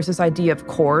 but there's this idea of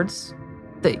cords,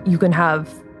 that you can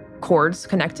have cords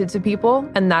connected to people,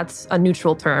 and that's a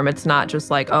neutral term. It's not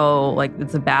just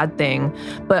it's a bad thing,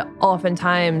 but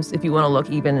oftentimes, if you want to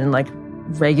look even in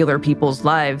regular people's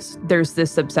lives, there's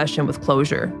this obsession with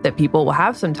closure that people will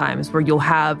have sometimes, where you'll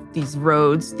have these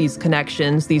roads, these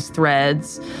connections, these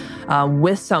threads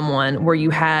with someone where you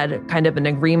had kind of an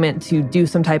agreement to do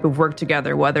some type of work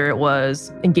together, whether it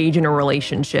was engage in a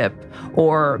relationship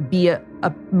or be a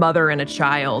mother and a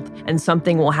child, and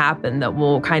something will happen that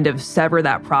will kind of sever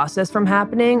that process from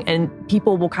happening, and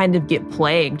people will kind of get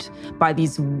plagued by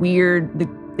these weird,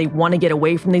 they want to get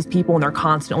away from these people and they're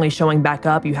constantly showing back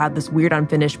up. You have this weird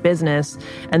unfinished business,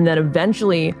 and then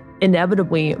eventually,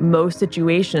 inevitably, most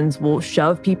situations will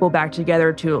shove people back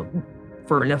together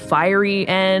for a fiery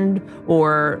end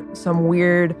or some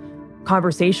weird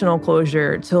conversational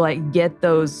closure to get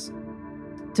those,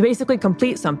 to basically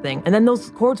complete something. And then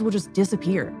those cords will just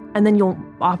disappear. And then you'll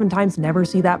oftentimes never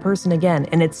see that person again.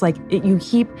 And it's you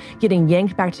keep getting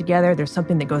yanked back together. There's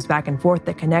something that goes back and forth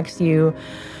that connects you.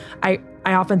 I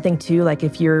often think too,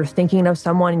 if you're thinking of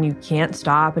someone and you can't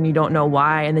stop and you don't know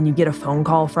why, and then you get a phone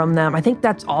call from them, I think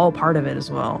that's all part of it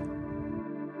as well.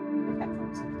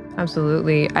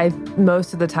 Absolutely.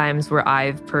 Most of the times where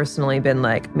I've personally been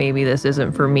maybe this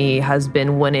isn't for me, has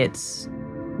been when it's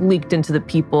leaked into the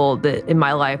people that in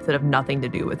my life that have nothing to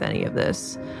do with any of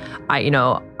this.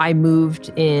 I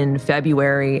moved in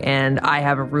February, and I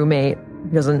have a roommate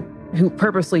who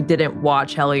purposely didn't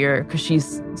watch Hellier because she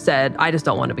said, I just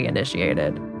don't want to be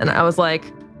initiated. And I was like,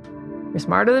 you're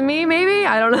smarter than me, maybe?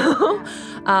 I don't know.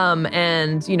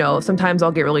 And sometimes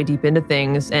I'll get really deep into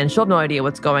things and she'll have no idea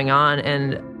what's going on.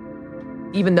 And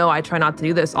even though I try not to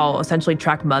do this, I'll essentially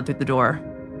track mud through the door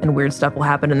and weird stuff will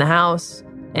happen in the house.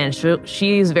 And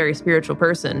she's a very spiritual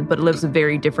person, but lives a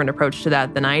very different approach to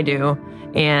that than I do.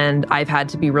 And I've had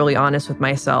to be really honest with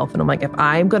myself. And I'm like, if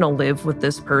I'm going to live with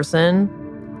this person,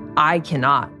 I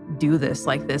cannot do this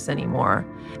like this anymore.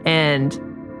 And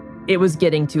it was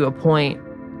getting to a point,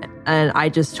 and I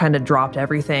just kind of dropped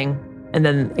everything. And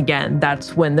then again,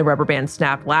 that's when the rubber band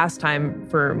snapped last time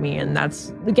for me. And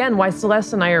that's, again, why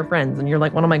Celeste and I are friends. And you're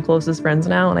like one of my closest friends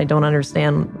now, and I don't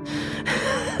understand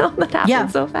how that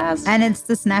happened so fast. And it's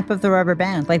the snap of the rubber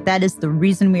band. Like, that is the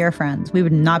reason we are friends. We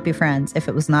would not be friends if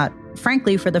it was not,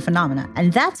 frankly, for the phenomena.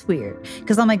 And that's weird,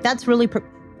 because I'm like, that's really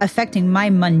affecting my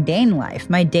mundane life,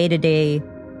 my day-to-day,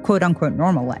 quote-unquote,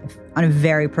 normal life on a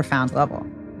very profound level.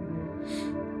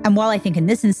 And while I think in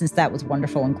this instance that was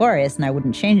wonderful and glorious and I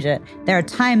wouldn't change it, there are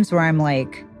times where I'm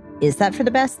like, is that for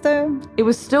the best, though? It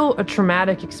was still a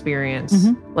traumatic experience,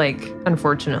 like,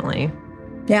 unfortunately.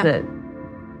 Yeah.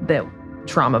 That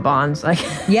trauma bonds, I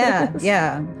guess.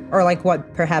 Yeah. Or like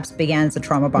what perhaps began as a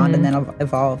trauma bond and then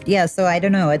evolved. Yeah, so I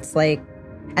don't know. It's like,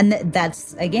 and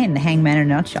that's, again, the hangman in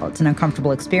a nutshell. It's an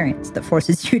uncomfortable experience that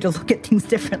forces you to look at things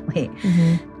differently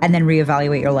and then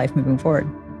reevaluate your life moving forward.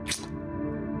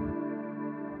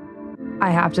 I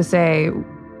have to say,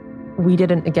 we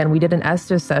did an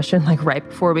Estes session like right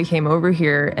before we came over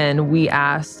here, and we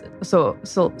asked, so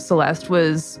Celeste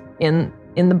was in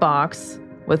the box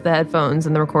with the headphones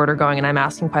and the recorder going, and I'm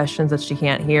asking questions that she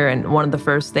can't hear. And one of the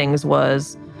first things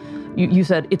was, you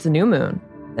said, it's a new moon.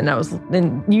 And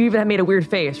you even made a weird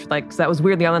face, like, 'cause that was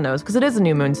weirdly on the nose, because it is a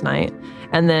new moon tonight.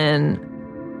 And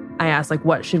then I asked, like,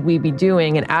 what should we be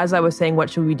doing? And as I was saying, what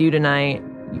should we do tonight?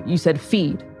 You said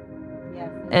feed. Yeah.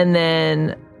 And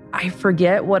then I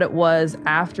forget what it was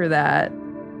after that.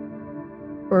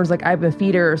 Or it was like, I'm a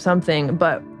feeder or something.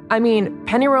 But I mean,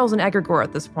 Pennyroyal's an egregore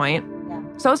at this point. Yeah.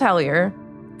 So's Hellier.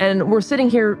 And we're sitting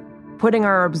here putting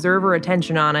our observer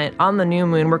attention on it, on the new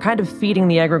moon. We're kind of feeding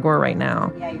the egregore right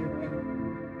now. Yeah, you're right.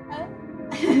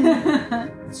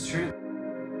 It's true.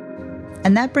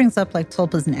 And that brings up like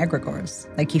tulpas and egregores.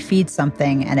 Like, you feed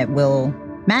something and it will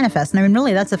manifest. And I mean,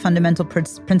 really, that's a fundamental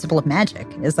principle of magic,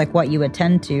 is like what you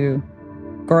attend to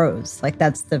grows. Like,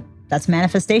 that's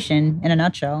manifestation in a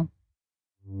nutshell.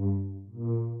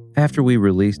 After we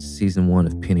released season 1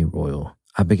 of Pennyroyal,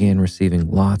 I began receiving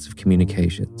lots of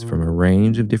communications from a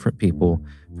range of different people,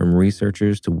 from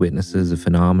researchers to witnesses of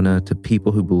phenomena to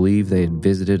people who believe they had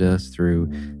visited us through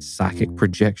psychic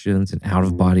projections and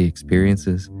out-of-body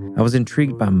experiences. I was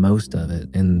intrigued by most of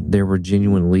it, and there were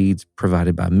genuine leads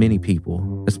provided by many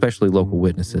people, especially local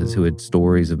witnesses who had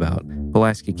stories about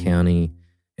Pulaski County,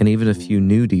 and even a few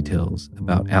new details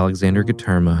about Alexander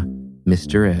Gaterma,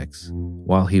 Mr. X,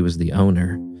 while he was the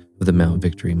owner of the Mount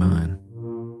Victory mine.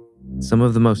 Some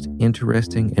of the most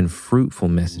interesting and fruitful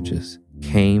messages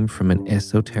came from an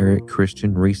esoteric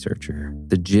Christian researcher.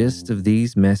 The gist of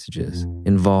these messages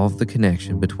involved the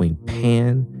connection between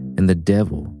Pan and the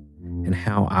devil, and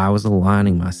how I was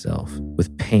aligning myself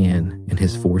with Pan and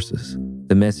his forces.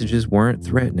 The messages weren't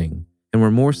threatening, and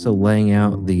were more so laying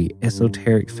out the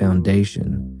esoteric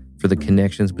foundation for the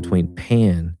connections between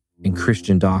Pan and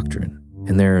Christian doctrine.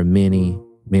 And there are many,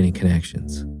 many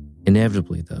connections.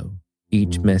 Inevitably, though,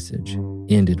 each message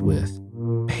ended with,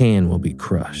 Pan will be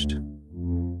crushed.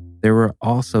 There were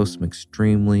also some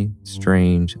extremely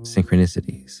strange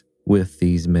synchronicities with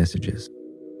these messages.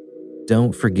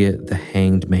 Don't forget the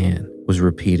hanged man was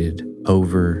repeated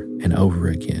over and over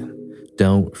again.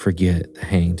 Don't forget the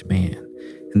hanged man.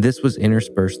 And this was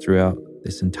interspersed throughout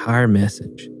this entire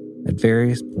message at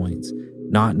various points,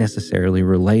 not necessarily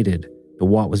related to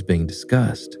what was being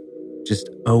discussed, just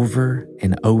over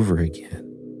and over again.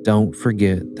 Don't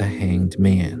forget the hanged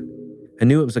man. I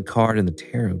knew it was a card in the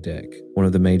tarot deck, one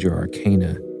of the major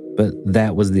arcana, but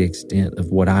that was the extent of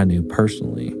what I knew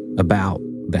personally about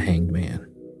the hanged man.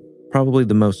 Probably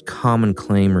the most common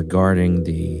claim regarding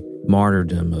the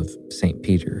martyrdom of St.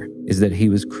 Peter is that he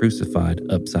was crucified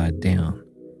upside down.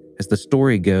 As the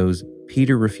story goes,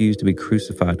 Peter refused to be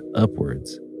crucified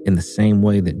upwards in the same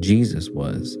way that Jesus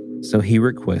was, so he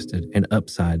requested an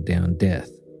upside down death.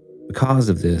 Because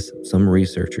of this, some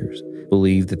researchers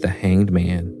believe that the hanged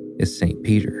man is St.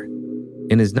 Peter.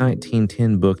 In his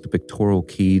 1910 book, The Pictorial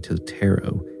Key to the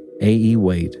Tarot, A.E.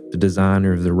 Waite, the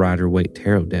designer of the Rider-Waite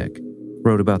Tarot deck,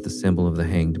 wrote about the symbol of the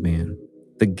hanged man.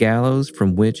 The gallows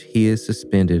from which he is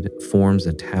suspended forms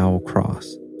a tau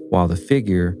cross, while the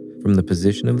figure from the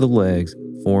position of the legs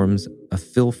forms a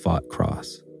Philpot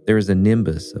cross. There is a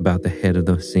nimbus about the head of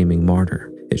the seeming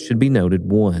martyr. It should be noted,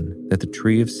 1, that the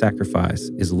tree of sacrifice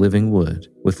is living wood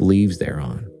with leaves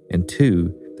thereon, and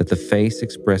 2, that the face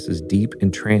expresses deep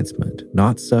entrancement,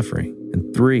 not suffering,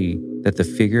 and 3, that the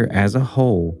figure as a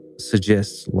whole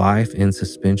suggests life in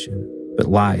suspension, but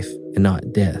life and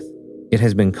not death. It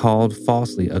has been called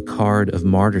falsely a card of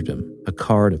martyrdom, a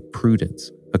card of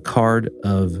prudence, a card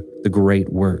of the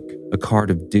great work, a card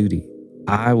of duty.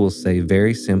 I will say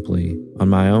very simply, on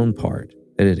my own part,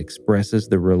 that it expresses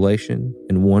the relation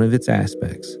in one of its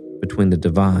aspects between the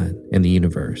divine and the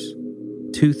universe.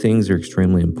 2 things are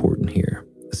extremely important here,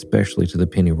 especially to the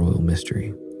Pennyroyal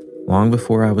mystery. Long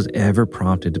before I was ever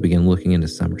prompted to begin looking into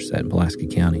Somerset and Pulaski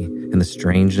County and the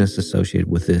strangeness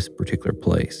associated with this particular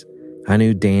place, I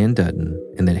knew Dan Dutton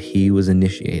and that he was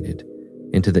initiated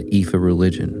into the Ifa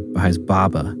religion by his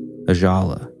Baba,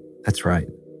 Ajala. That's right,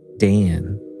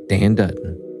 Dan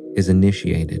Dutton is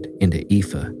initiated into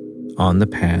Ifa on the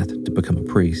path to become a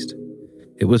priest.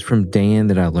 It was from Dan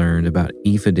that I learned about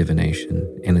Ifa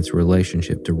divination and its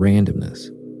relationship to randomness.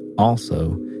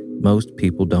 Also, most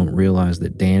people don't realize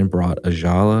that Dan brought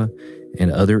Ajala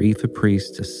and other Ifa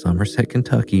priests to Somerset,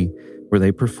 Kentucky, where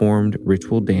they performed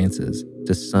ritual dances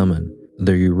to summon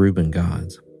the Yoruban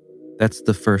gods. That's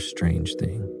the first strange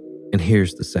thing. And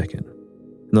here's the second.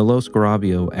 In the Los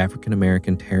Garabio African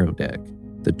American Tarot deck,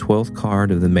 the 12th card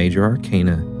of the major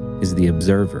arcana is the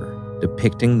Observer,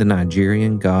 depicting the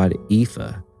Nigerian god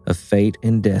Ifa of fate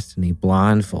and destiny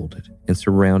blindfolded and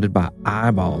surrounded by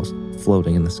eyeballs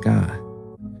floating in the sky.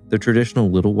 The traditional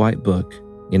Little White Book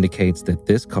indicates that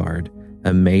this card,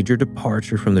 a major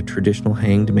departure from the traditional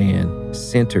hanged man,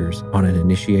 centers on an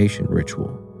initiation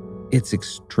ritual. It's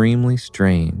extremely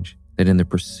strange that in the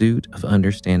pursuit of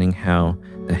understanding how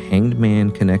the hanged man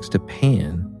connects to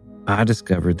Pan, I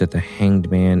discovered that the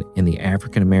hanged man in the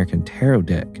African American Tarot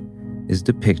deck is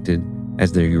depicted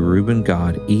as the Yoruban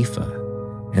god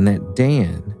Ifa, and that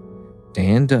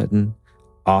Dan Dutton,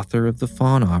 author of the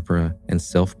Faun opera and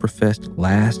self-professed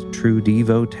last true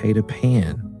devotee to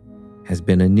Pan, has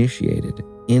been initiated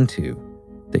into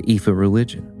the Ifa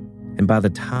religion. And by the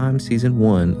time season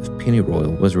 1 of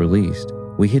Pennyroyal was released,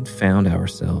 we had found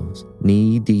ourselves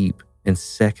knee-deep in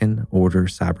second-order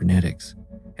cybernetics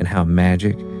and how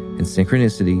magic and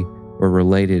synchronicity were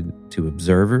related to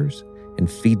observers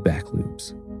and feedback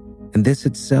loops. And this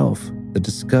itself, the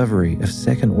discovery of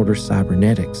second-order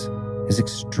cybernetics, is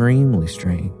extremely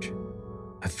strange.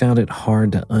 I found it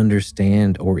hard to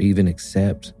understand or even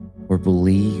accept or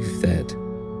believe that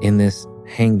in this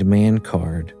hanged man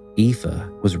card,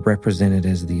 Ifa was represented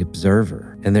as the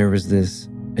observer, and there was this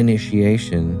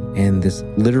initiation and this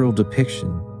literal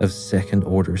depiction of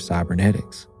second-order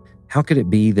cybernetics. How could it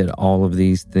be that all of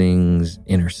these things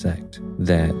intersect?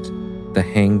 That the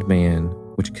hanged man,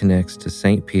 which connects to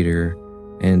St. Peter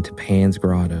and to Pan's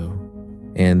Grotto,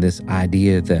 and this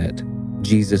idea that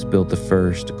Jesus built the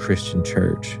first Christian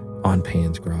church on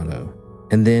Pan's Grotto,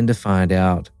 and then to find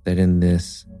out that in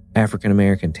this African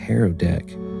American Tarot deck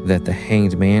that the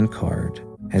hanged man card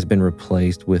has been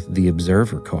replaced with the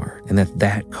Observer card, and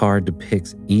that card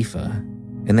depicts Ifa,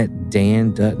 and that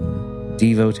Dan Dutton,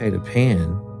 devotee to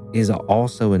Pan, is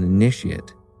also an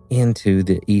initiate into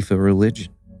the Ifa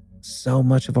religion. So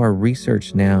much of our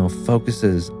research now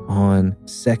focuses on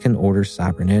second-order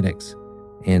cybernetics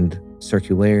and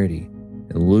circularity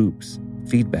and loops,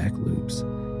 feedback loops.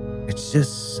 It's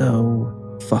just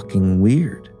so fucking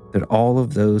weird that all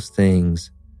of those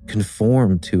things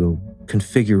conform to a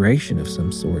configuration of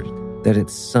some sort, that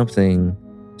it's something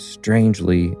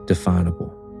strangely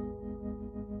definable.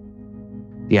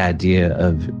 The idea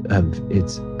of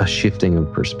it's a shifting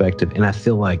of perspective. And I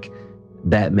feel like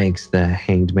that makes the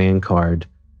hanged man card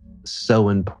so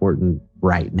important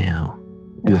right now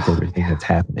with everything that's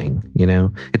happening, you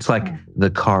know? It's like the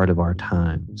card of our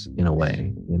times in a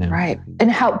way, you know? Right.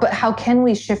 And how can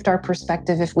we shift our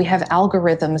perspective if we have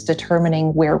algorithms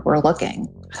determining where we're looking?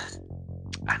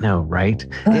 I know, right?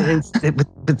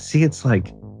 But see, it's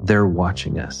like they're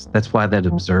watching us. That's why that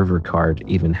observer card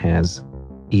even has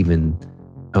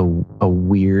a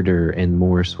weirder and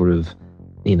more sort of,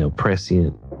 you know,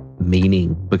 prescient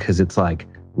meaning, because it's like,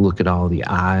 look at all the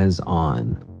eyes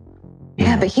on.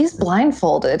 Yeah, but he's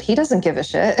blindfolded. He doesn't give a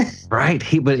shit. Right.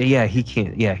 He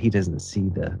can't. Yeah, he doesn't see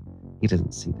them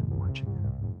watching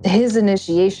him. his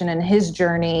initiation and his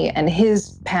journey and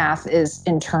his path is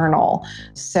internal.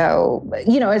 So,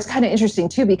 it's kind of interesting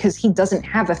too, because he doesn't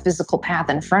have a physical path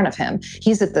in front of him.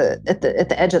 He's at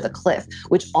the edge of the cliff,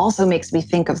 which also makes me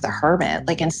think of the hermit.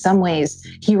 Like, in some ways,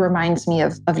 he reminds me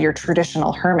of your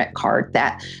traditional hermit card,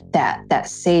 that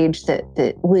sage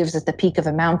that lives at the peak of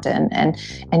a mountain. And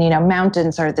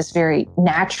mountains are this very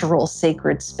natural,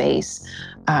 sacred space.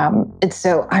 And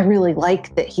so I really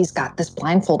like that he's got this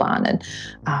blindfold on, and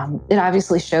it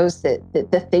obviously shows that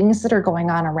the things that are going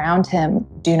on around him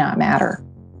do not matter.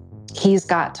 He's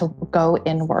got to go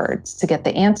inwards to get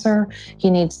the answer. He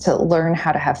needs to learn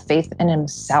how to have faith in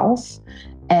himself,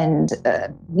 and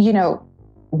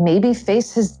maybe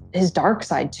face his dark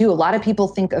side too. A lot of people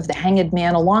think of the Hanged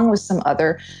Man along with some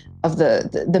other of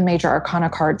the major arcana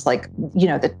cards, like,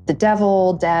 the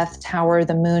devil, death, tower,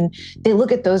 the moon. They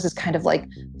look at those as kind of like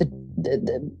the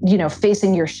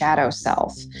facing your shadow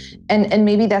self. And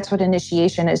maybe that's what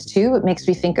initiation is too. It makes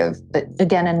me think of,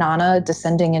 again, Inanna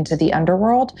descending into the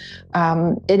underworld.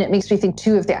 And it makes me think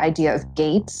too of the idea of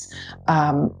gates.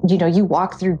 You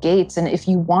walk through gates, and if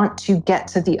you want to get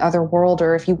to the other world,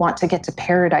 or if you want to get to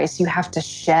paradise, you have to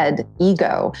shed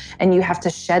ego, and you have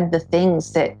to shed the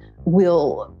things that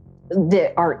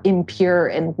are impure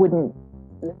and wouldn't,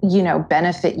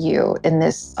 benefit you in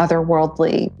this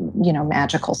otherworldly,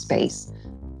 magical space.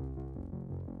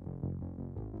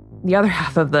 The other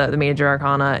half of the major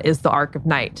arcana is the Arc of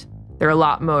Night. They're a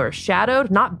lot more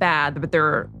shadowed, not bad, but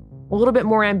they're a little bit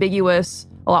more ambiguous,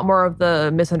 a lot more of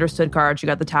the misunderstood cards. You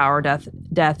got the Tower,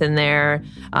 death in there,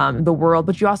 the World,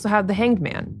 but you also have the Hanged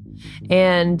Man.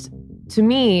 And to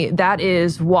me, that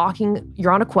is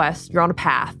you're on a quest, you're on a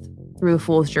path through the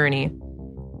Fool's Journey,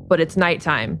 but it's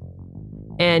nighttime.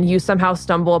 And you somehow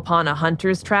stumble upon a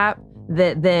hunter's trap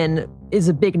that then is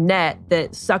a big net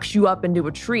that sucks you up into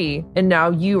a tree. And now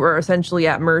you are essentially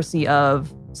at mercy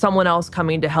of someone else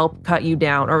coming to help cut you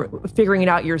down, or figuring it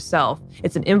out yourself.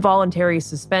 It's an involuntary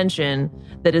suspension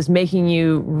that is making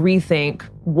you rethink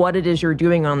what it is you're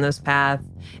doing on this path,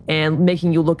 and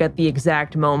making you look at the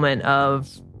exact moment of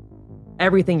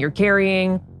everything you're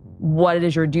carrying, what it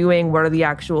is you're doing, what are the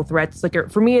actual threats. Like,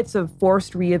 for me, it's a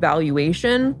forced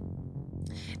reevaluation.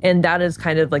 And that is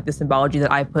kind of like the symbology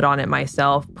that I put on it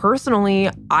myself. Personally,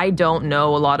 I don't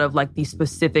know a lot of like the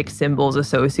specific symbols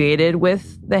associated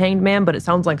with the Hanged Man, but it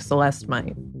sounds like Celeste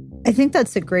might. I think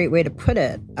that's a great way to put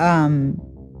it. And,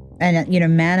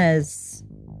 Mana's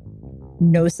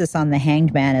gnosis on the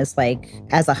Hanged Man is like,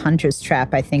 as a hunter's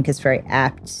trap, I think is very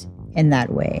apt in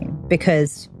that way.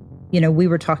 Because, we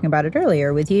were talking about it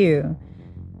earlier with you.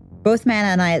 Both Mana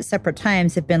and I at separate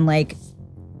times have been like,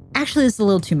 actually, this is a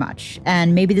little too much.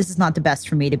 And maybe this is not the best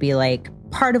for me to be like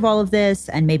part of all of this.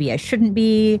 And maybe I shouldn't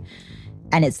be.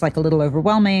 And it's like a little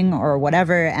overwhelming or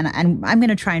whatever. And I'm going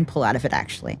to try and pull out of it,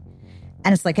 actually.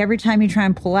 And it's like every time you try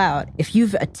and pull out, if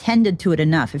you've attended to it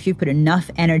enough, if you've put enough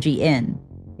energy in,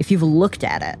 if you've looked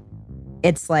at it,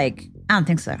 it's like, I don't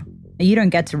think so. You don't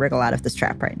get to wriggle out of this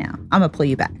trap right now. I'm going to pull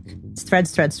you back. It's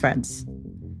threads.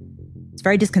 It's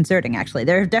very disconcerting, actually.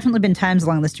 There have definitely been times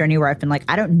along this journey where I've been like,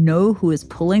 I don't know who is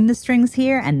pulling the strings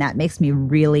here, and that makes me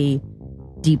really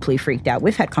deeply freaked out.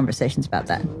 We've had conversations about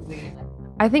that.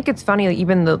 I think it's funny, like,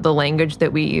 even the language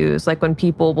that we use, like when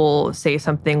people will say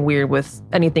something weird with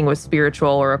anything with spiritual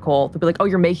or occult, they'll be like, oh,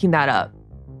 you're making that up.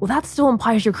 Well, that still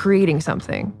implies you're creating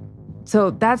something.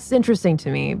 So that's interesting to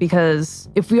me, because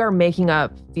if we are making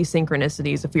up these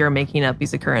synchronicities, if we are making up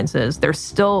these occurrences, there's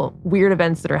still weird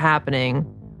events that are happening.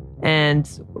 And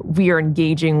we are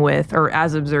engaging with, or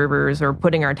as observers, or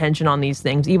putting our attention on these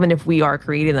things, even if we are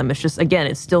creating them. It's just, again,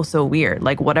 it's still so weird,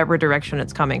 like whatever direction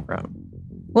it's coming from.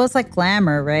 Well, it's like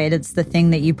glamour, right? It's the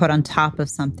thing that you put on top of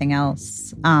something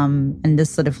else. And this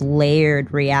sort of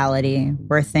layered reality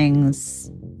where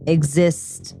things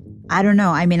exist. I don't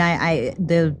know. I mean,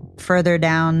 the further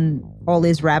down all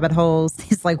these rabbit holes,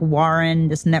 these like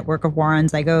this network of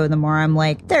Warrens I go, the more I'm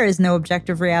like, there is no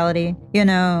objective reality.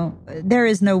 There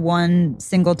is no one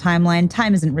single timeline.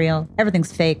 Time isn't real.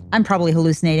 Everything's fake. I'm probably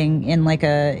hallucinating in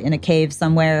a cave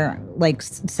somewhere like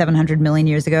 700 million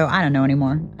years ago. I don't know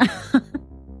anymore.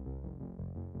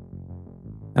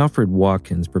 Alfred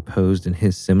Watkins proposed in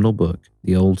his seminal book,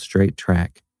 The Old Straight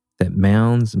Track, that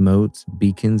mounds, moats,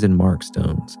 beacons, and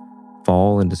markstones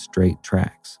fall into straight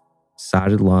tracks,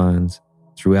 sighted lines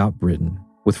throughout Britain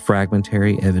with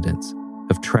fragmentary evidence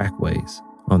of trackways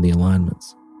on the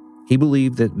alignments. He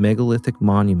believed that megalithic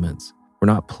monuments were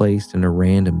not placed in a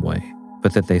random way,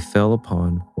 but that they fell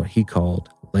upon what he called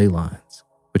ley lines,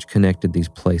 which connected these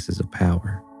places of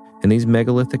power. And these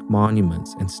megalithic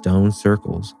monuments and stone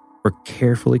circles were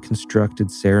carefully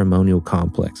constructed ceremonial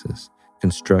complexes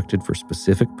constructed for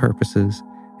specific purposes,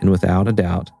 and without a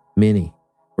doubt, many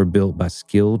were built by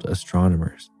skilled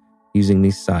astronomers using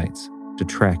these sites to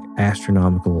track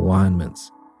astronomical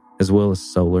alignments, as well as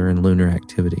solar and lunar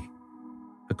activity.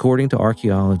 According to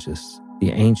archaeologists,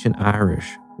 the ancient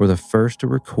Irish were the first to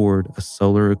record a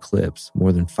solar eclipse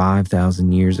more than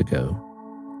 5,000 years ago.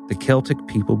 The Celtic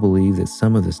people believed that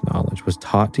some of this knowledge was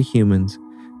taught to humans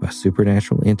by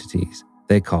supernatural entities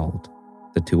they called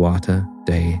the Tuatha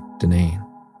Dé Danann,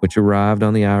 which arrived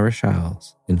on the Irish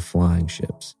Isles in flying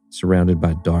ships surrounded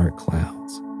by dark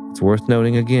clouds. It's worth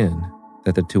noting again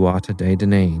that the Tuatha Dé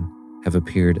Danann have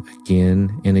appeared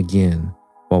again and again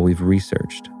while we've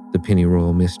researched the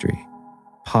Pennyroyal Mystery,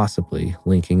 possibly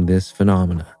linking this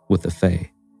phenomena with the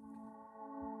Fae.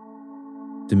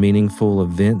 Do meaningful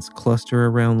events cluster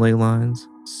around ley lines?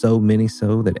 So many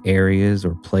so that areas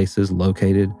or places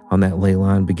located on that ley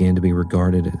line began to be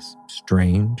regarded as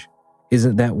strange?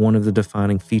 Isn't that one of the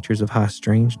defining features of high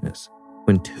strangeness?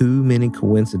 When too many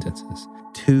coincidences,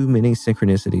 too many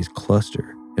synchronicities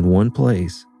cluster in one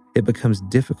place, it becomes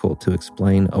difficult to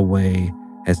explain away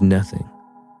as nothing.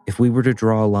 If we were to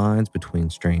draw lines between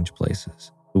strange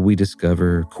places, would we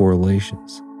discover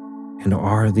correlations? And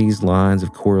are these lines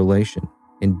of correlation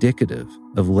indicative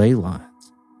of ley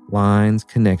lines, lines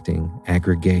connecting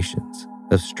aggregations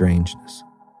of strangeness?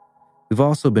 We've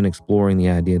also been exploring the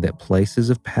idea that places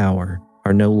of power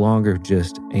are no longer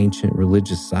just ancient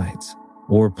religious sites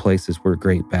or places where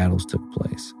great battles took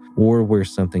place or where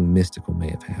something mystical may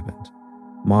have happened.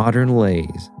 Modern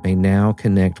leys may now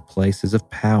connect places of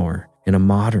power in a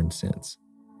modern sense.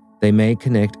 They may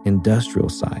connect industrial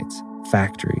sites,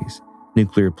 factories,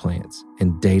 nuclear plants,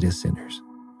 and data centers.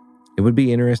 It would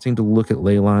be interesting to look at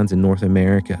ley lines in North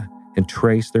America and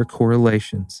trace their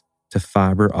correlations to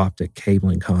fiber optic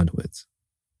cabling conduits.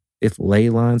 If ley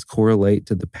lines correlate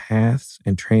to the paths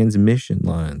and transmission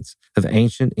lines of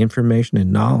ancient information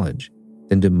and knowledge,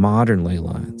 then do modern ley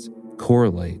lines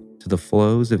correlate to the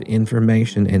flows of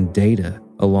information and data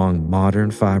along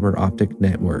modern fiber optic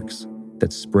networks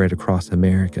that spread across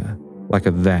America like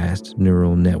a vast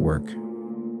neural network?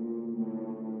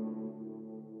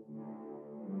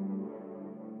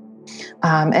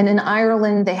 And in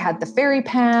Ireland, they had the ferry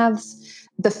paths.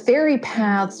 The ferry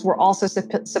paths were also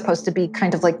supposed to be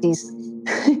kind of like these,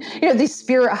 these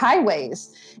spirit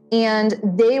highways. And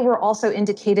they were also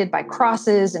indicated by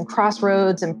crosses and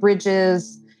crossroads and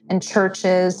bridges and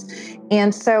churches.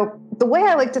 And so the way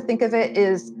I like to think of it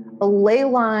is a ley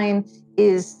line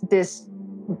is this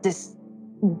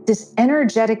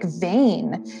energetic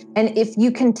vein. And if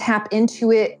you can tap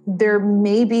into it, there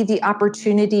may be the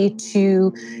opportunity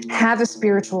to have a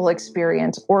spiritual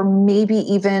experience, or maybe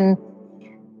even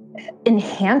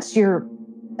enhance your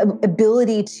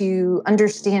ability to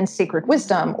understand sacred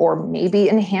wisdom, or maybe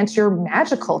enhance your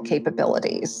magical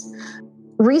capabilities.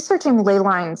 Researching ley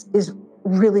lines is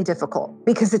really difficult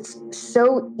because it's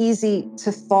so easy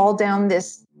to fall down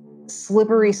this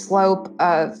slippery slope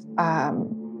of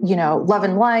love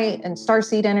and light and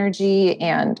starseed energy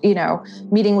and,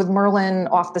 meeting with Merlin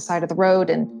off the side of the road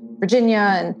in Virginia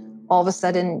and all of a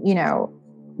sudden,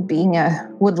 being a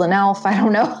woodland elf. I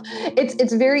don't know.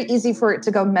 It's very easy for it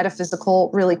to go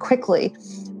metaphysical really quickly.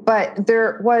 But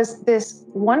there was this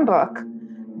one book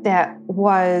that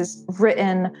was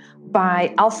written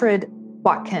by Alfred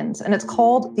Watkins, and it's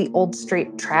called The Old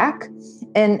Straight Track.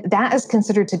 And that is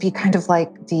considered to be kind of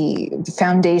like the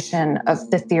foundation of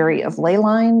the theory of ley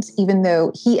lines, even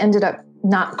though he ended up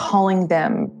not calling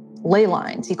them ley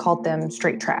lines. He called them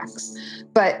straight tracks.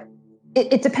 But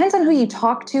it depends on who you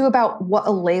talk to about what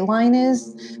a ley line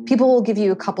is. People will give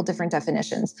you a couple different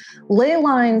definitions. Ley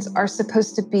lines are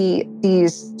supposed to be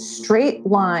these straight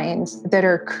lines that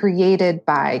are created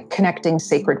by connecting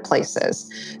sacred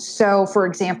places. So, for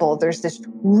example, there's this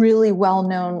really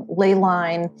well-known ley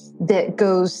line that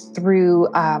goes through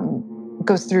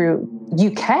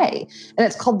UK, and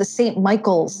it's called the St.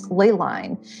 Michael's ley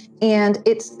line. And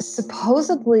it's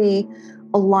supposedly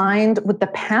aligned with the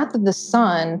path of the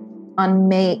sun on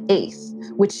May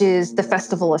 8th, which is the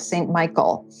festival of St.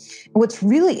 Michael. What's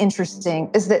really interesting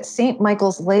is that St.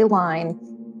 Michael's ley line,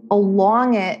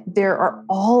 along it, there are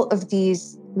all of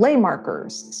these ley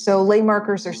markers. So ley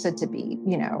markers are said to be,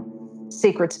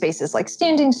 sacred spaces like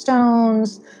standing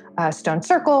stones, stone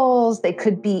circles. They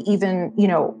could be even,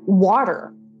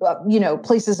 water,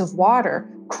 places of water.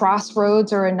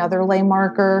 Crossroads are another ley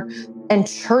marker, and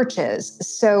churches.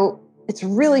 So it's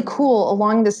really cool.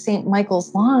 Along the St.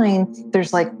 Michael's line,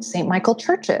 there's like St. Michael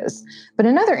churches. But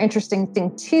another interesting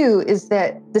thing too is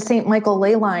that the St. Michael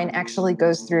ley line actually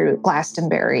goes through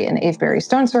Glastonbury and Avebury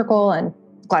Stone Circle, and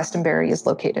Glastonbury is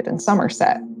located in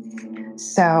Somerset.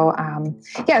 So,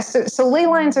 so ley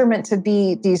lines are meant to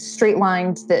be these straight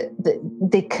lines that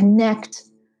they connect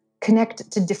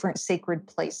to different sacred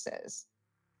places.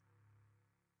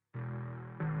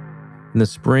 In the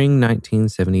spring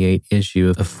 1978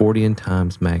 issue of Fortean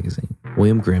Times magazine,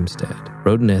 William Grimstad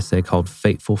wrote an essay called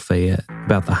Fateful Fayette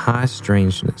about the high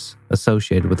strangeness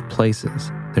associated with places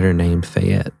that are named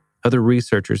Fayette. Other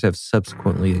researchers have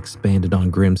subsequently expanded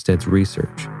on Grimstad's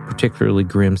research, particularly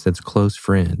Grimstad's close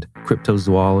friend,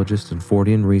 cryptozoologist and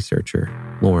Fortean researcher,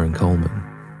 Loren Coleman.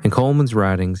 In Coleman's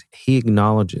writings, he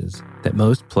acknowledges that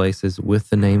most places with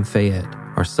the name Fayette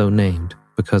are so named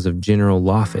because of General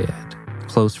Lafayette,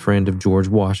 close friend of George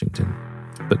Washington.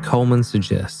 But Coleman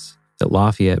suggests that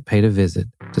Lafayette paid a visit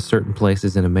to certain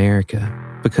places in America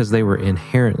because they were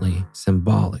inherently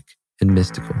symbolic and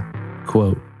mystical.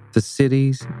 Quote, "The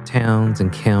cities, towns,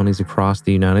 and counties across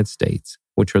the United States,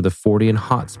 which are the Fortean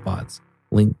hotspots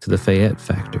linked to the Fayette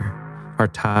factor, are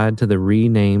tied to the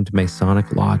renamed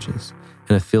Masonic lodges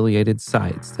and affiliated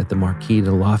sites that the Marquis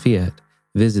de Lafayette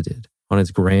visited on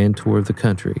his grand tour of the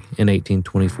country in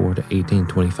 1824 to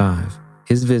 1825.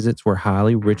 His visits were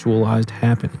highly ritualized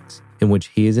happenings in which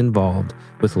he is involved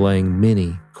with laying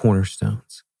many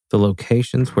cornerstones. The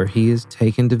locations where he is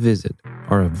taken to visit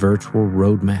are a virtual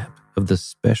roadmap of the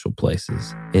special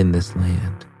places in this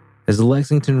land." As the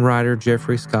Lexington writer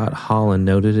Jeffrey Scott Holland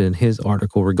noted in his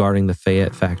article regarding the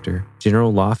Fayette factor,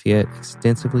 General Lafayette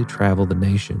extensively traveled the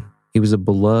nation. He was a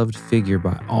beloved figure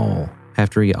by all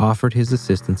after he offered his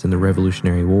assistance in the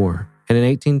Revolutionary War. And in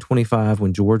 1825,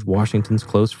 when George Washington's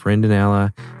close friend and ally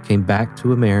came back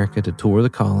to America to tour the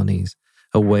colonies,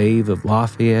 a wave of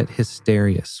Lafayette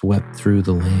hysteria swept through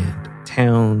the land.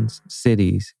 Towns,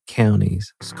 cities,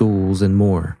 counties, schools, and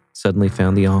more suddenly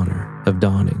found the honor of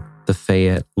donning the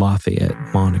Fayette-Lafayette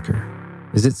moniker.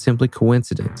 Is it simply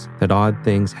coincidence that odd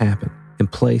things happen in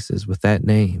places with that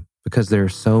name because there are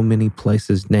so many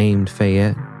places named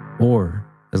Fayette? Or,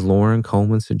 as Loren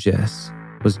Coleman suggests,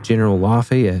 was General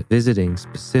Lafayette visiting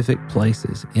specific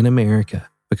places in America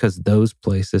because those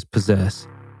places possess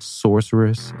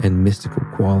sorcerous and mystical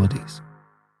qualities?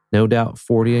 No doubt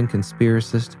Fortean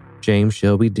conspiracist James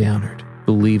Shelby Downard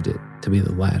believed it to be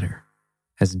the latter.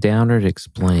 As Downard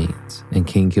explains in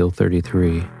King Kill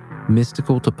 33,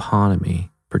 mystical toponymy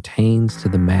pertains to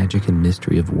the magic and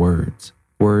mystery of words,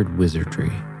 word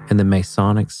wizardry, and the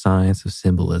Masonic science of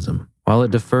symbolism. While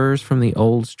it differs from the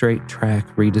old straight track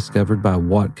rediscovered by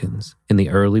Watkins in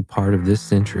the early part of this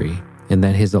century, in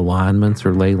that his alignments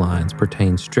or ley lines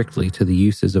pertain strictly to the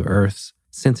uses of Earth's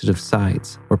sensitive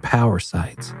sites or power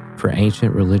sites for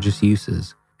ancient religious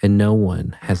uses, and no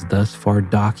one has thus far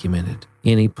documented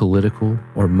any political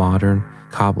or modern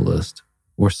Kabbalist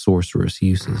or sorcerous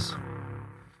uses.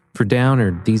 For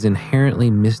Downard, these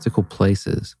inherently mystical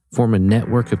places form a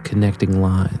network of connecting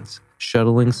lines,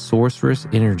 shuttling sorcerous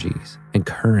energies and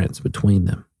currents between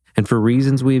them. And for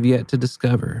reasons we have yet to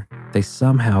discover, they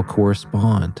somehow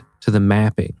correspond to the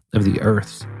mapping of the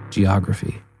Earth's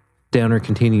geography. Downard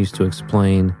continues to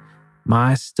explain,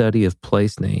 "My study of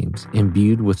place names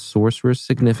imbued with sorcerous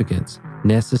significance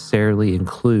necessarily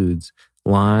includes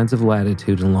lines of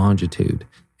latitude and longitude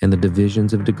and the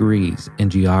divisions of degrees in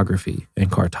geography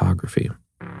and cartography.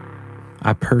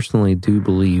 I personally do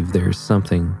believe there is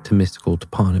something to mystical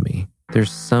toponymy.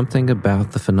 There's something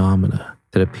about the phenomena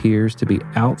that appears to be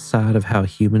outside of how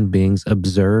human beings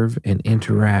observe and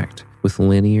interact with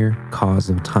linear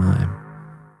causal time.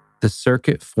 The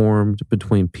circuit formed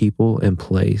between people and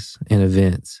place and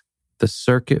events. The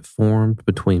circuit formed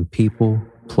between people,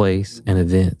 place, and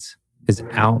events is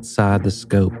outside the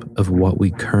scope of what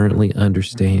we currently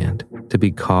understand to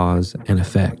be cause and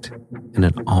effect in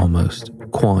an almost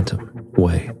quantum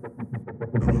way."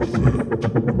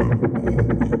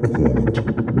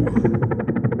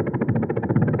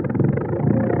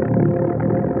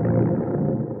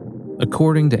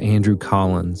 According to Andrew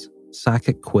Collins,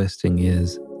 psychic questing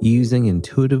is using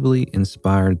intuitively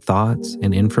inspired thoughts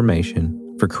and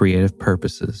information for creative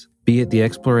purposes, be it the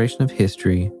exploration of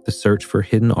history, the search for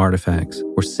hidden artifacts,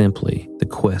 or simply the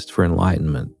quest for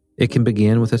enlightenment. It can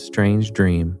begin with a strange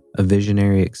dream, a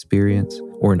visionary experience,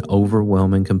 or an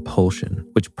overwhelming compulsion,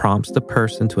 which prompts the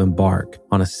person to embark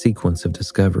on a sequence of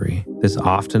discovery. This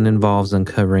often involves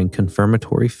uncovering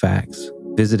confirmatory facts,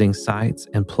 visiting sites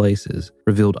and places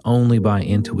revealed only by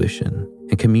intuition,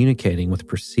 and communicating with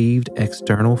perceived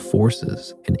external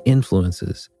forces and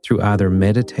influences through either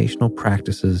meditational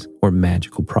practices or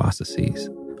magical processes.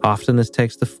 Often this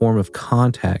takes the form of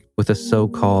contact with a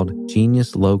so-called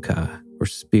genius loci, or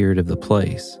spirit of the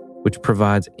place, which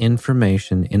provides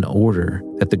information in order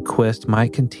that the quest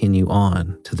might continue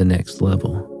on to the next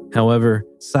level. However,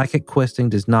 psychic questing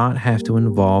does not have to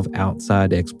involve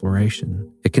outside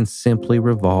exploration. It can simply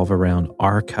revolve around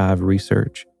archive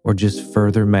research or just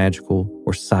further magical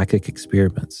or psychic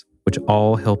experiments, which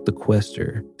all help the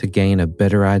quester to gain a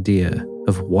better idea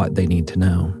of what they need to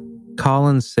know.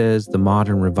 Collins says the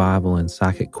modern revival in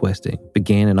psychic questing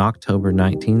began in October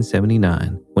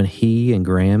 1979 when he and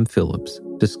Graham Phillips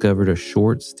discovered a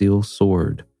short steel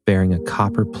sword bearing a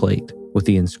copper plate with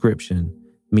the inscription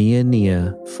Mia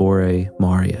Nia Fore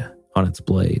Maria on its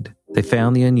blade. They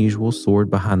found the unusual sword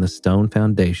behind the stone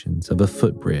foundations of a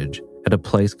footbridge at a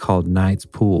place called Knight's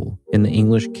Pool in the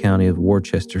English county of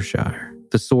Worcestershire.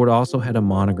 The sword also had a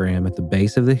monogram at the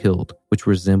base of the hilt which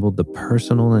resembled the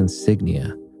personal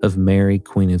insignia of Mary,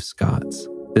 Queen of Scots.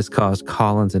 This caused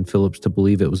Collins and Phillips to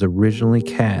believe it was originally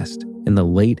cast in the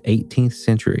late 18th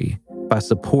century by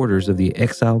supporters of the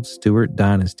exiled Stuart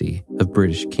dynasty of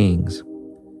British kings.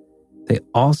 They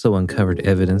also uncovered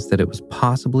evidence that it was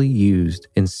possibly used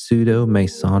in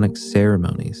pseudo-Masonic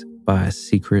ceremonies by a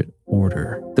secret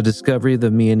order. The discovery of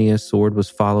the Mia Nia sword was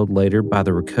followed later by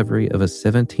the recovery of a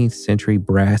 17th century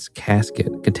brass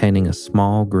casket containing a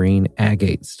small green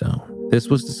agate stone. This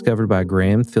was discovered by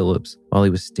Graham Phillips while he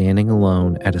was standing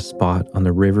alone at a spot on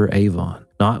the River Avon,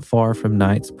 not far from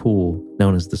Knight's Pool,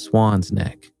 known as the Swan's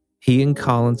Neck. He and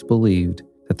Collins believed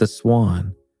that the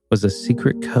Swan was a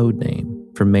secret code name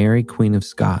for Mary, Queen of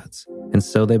Scots, and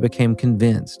so they became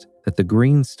convinced that the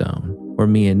green stone, or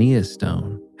Mia Nia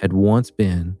stone, had once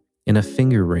been in a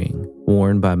finger ring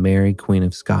worn by Mary, Queen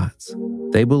of Scots.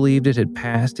 They believed it had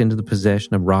passed into the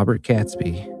possession of Robert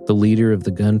Catesby, the leader of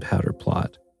the gunpowder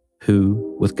plot,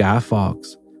 who, with Guy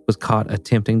Fawkes, was caught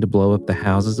attempting to blow up the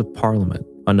Houses of Parliament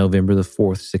on November the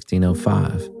 4th,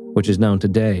 1605, which is known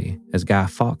today as Guy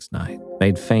Fawkes Night,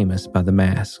 made famous by the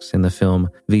masks in the film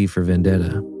V for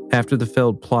Vendetta. After the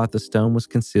failed plot, the stone was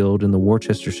concealed in the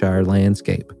Worcestershire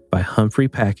landscape by Humphrey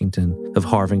Packington of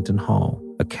Harvington Hall,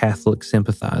 a Catholic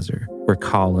sympathizer, where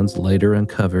Collins later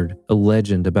uncovered a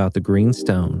legend about the green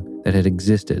stone that had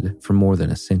existed for more than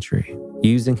a century.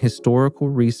 Using historical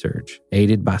research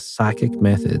aided by psychic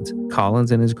methods,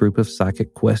 Collins and his group of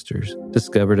psychic questers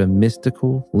discovered a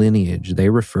mystical lineage they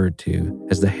referred to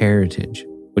as the Heritage,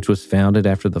 which was founded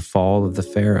after the fall of the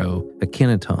pharaoh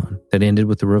Akhenaton that ended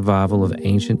with the revival of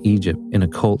ancient Egypt in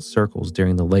occult circles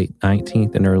during the late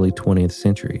 19th and early 20th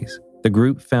centuries. The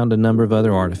group found a number of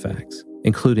other artifacts,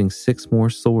 including 6 more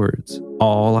swords,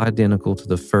 all identical to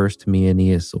the first Mia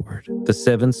Nia sword. The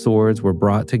 7 swords were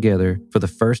brought together for the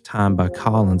first time by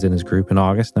Collins and his group in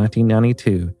August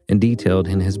 1992 and detailed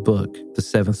in his book, The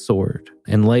Seventh Sword,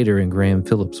 and later in Graham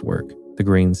Phillips' work, The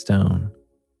Green Stone.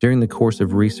 During the course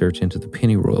of research into the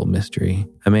Pennyroyal mystery,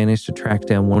 I managed to track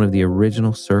down one of the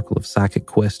original circle of psychic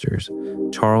questers,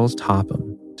 Charles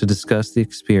Topham, to discuss the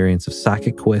experience of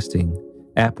psychic questing,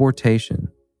 apportation,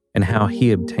 and how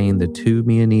he obtained the 2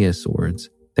 Mia Nia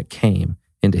swords that came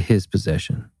into his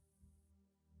possession.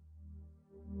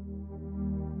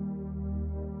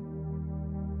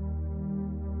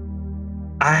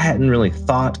 I hadn't really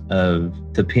thought of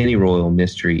the Pennyroyal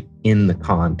mystery in the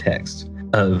context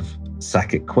of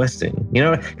psychic questing,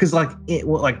 because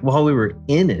while we were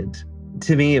in it,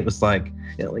 to me it was like,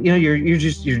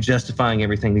 you're justifying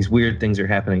everything. These weird things are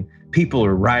happening. People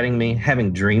are writing me,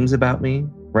 having dreams about me,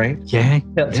 right? Yeah.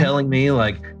 Telling me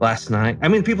like last night. I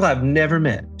mean, people I've never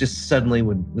met. Just suddenly,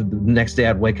 the next day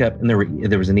I'd wake up and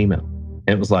there was an email, and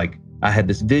it was like, I had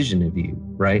this vision of you,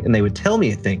 right? And they would tell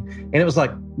me a thing, and it was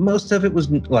like most of it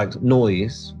was like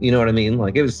noise. You know what I mean?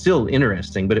 Like it was still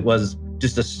interesting, but it was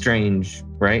just a strange,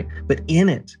 right? But in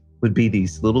it would be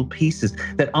these little pieces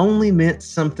that only meant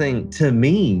something to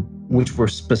me, which were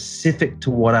specific to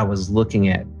what I was looking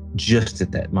at just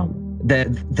at that moment.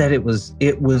 That it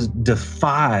was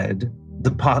defied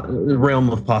the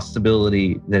realm of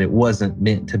possibility that it wasn't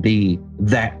meant to be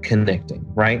that connecting,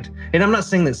 right? And I'm not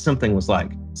saying that something was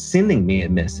like sending me a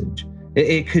message.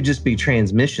 It could just be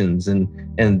transmissions and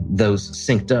those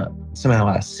synced up. Somehow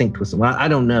I synced with someone. I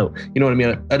don't know. You know what I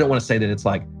mean? I don't want to say that it's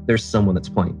like there's someone that's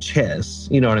playing chess.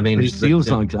 You know what I mean? But it feels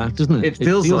like that, doesn't it? It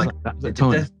feels like that at the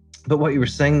time. But what you were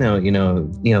saying though,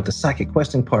 the psychic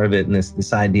questing part of it, and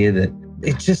this idea that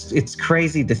it's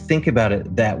crazy to think about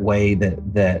it that way,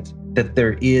 that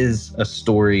there is a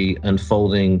story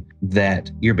unfolding, that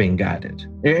you're being guided.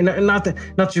 And not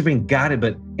that you're being guided,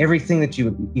 but everything that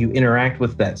you interact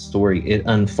with that story, it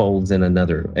unfolds in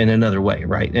another way,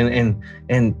 right? And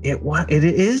it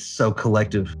is so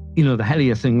collective. The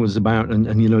Hellier thing was about,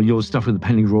 and your stuff with the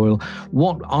Pennyroyal.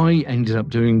 What I ended up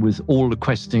doing with all the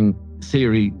questing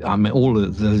theory, all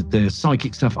of the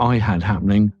psychic stuff I had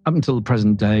happening up until the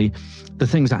present day, the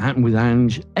things that happened with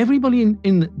Ange, everybody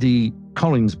in the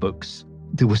Collins books,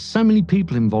 there were so many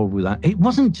people involved with that. It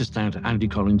wasn't just down to Andy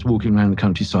Collins walking around the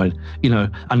countryside,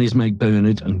 and his mate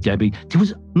Bernard and Debbie. There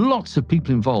was lots of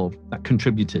people involved that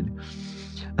contributed.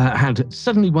 Had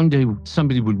suddenly one day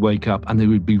somebody would wake up and they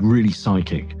would be really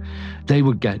psychic. They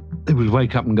would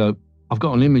wake up and go, I've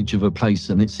got an image of a place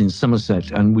and it's in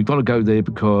Somerset and we've got to go there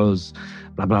because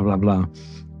blah, blah, blah, blah.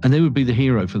 And they would be the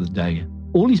hero for the day.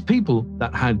 All these people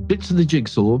that had bits of the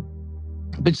jigsaw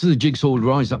would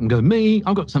rise up and go, me,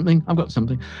 I've got something.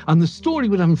 And the story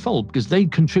would unfold because they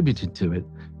contributed to it.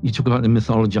 You talk about the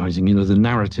mythologizing, the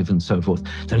narrative and so forth.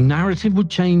 The narrative would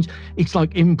change. It's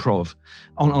like improv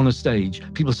on a stage.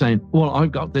 People saying, well,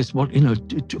 I've got this,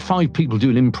 5 people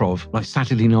doing improv, like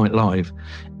Saturday Night Live.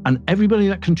 And everybody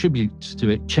that contributes to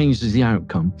it changes the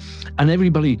outcome. And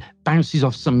everybody bounces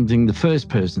off something the first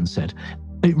person said.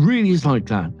 It really is like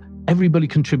that. Everybody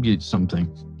contributes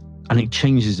something and it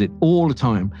changes it all the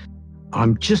time.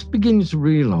 I'm just beginning to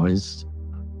realize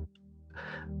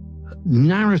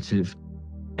narrative,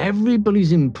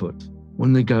 everybody's input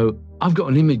when they go, I've got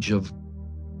an image of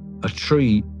a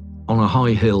tree on a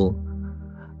high hill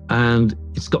and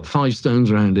it's got 5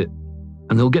 stones around it,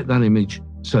 and they'll get that image.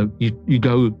 So you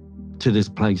go to this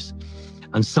place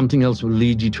and something else will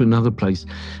lead you to another place.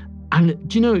 And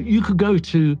do you know, you could go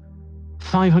to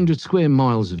 500 square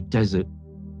miles of desert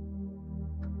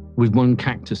with one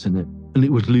cactus in it and it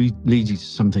would lead you to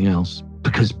something else,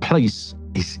 because place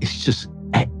is just,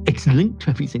 it's linked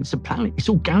to everything. It's a planet. It's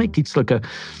organic. It's like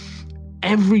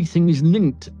everything is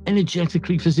linked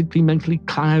energetically, physically, mentally,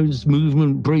 clouds,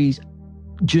 movement, breeze,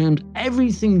 germs,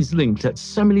 everything's linked at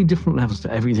so many different levels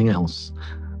to everything else.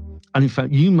 And in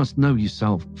fact, you must know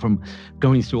yourself from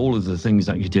going through all of the things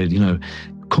that you did,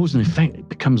 cause and effect. It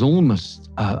becomes almost,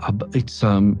 it's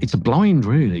a blind,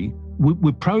 really.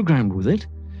 We're programmed with it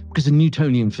because of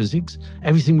Newtonian physics.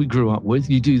 Everything we grew up with,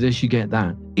 you do this, you get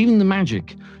that. Even the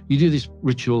magic, you do this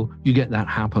ritual, you get that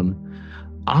happen.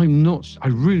 I'm not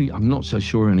so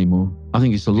sure anymore. I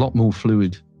think it's a lot more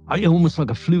fluid. Almost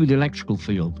like a fluid electrical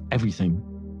field, everything.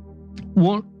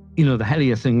 What, the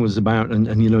Helia thing was about,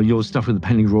 and your stuff with the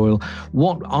pennyroyal,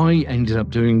 what I ended up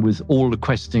doing with all the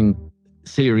questing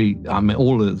theory,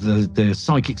 all of the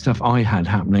psychic stuff I had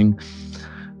happening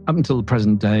up until the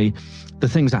present day, the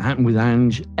things that happened with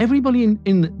Ange, everybody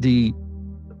in the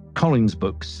Collins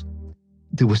books,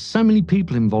 there were so many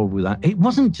people involved with that. It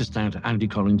wasn't just down to Andy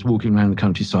Collins walking around the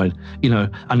countryside,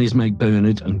 and his mate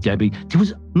Bernard and Debbie. There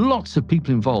was lots of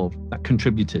people involved that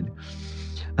contributed.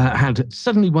 Had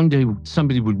suddenly one day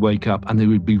somebody would wake up and they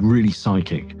would be really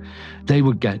psychic. They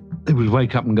would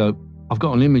wake up and go, I've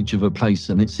got an image of a place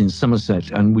and it's in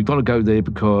Somerset and we've got to go there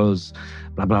because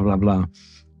blah, blah, blah, blah.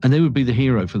 And they would be the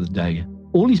hero for the day.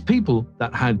 All these people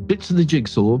that had bits of the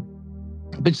jigsaw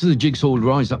would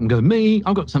rise up and go, me,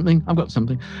 I've got something.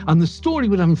 And the story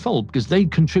would unfold because they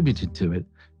contributed to it.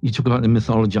 You talk about the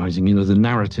mythologizing, the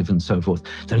narrative and so forth.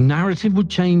 The narrative would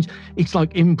change. It's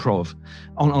like improv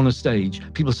on a stage.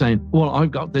 People saying, well, I've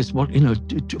got this,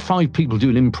 5 people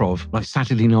doing improv, like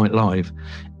Saturday Night Live.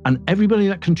 And everybody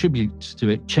that contributes to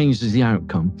it changes the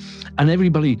outcome. And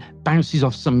everybody bounces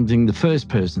off something the first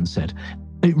person said.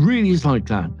 It really is like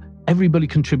that. Everybody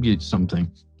contributes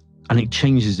something and it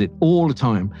changes it all the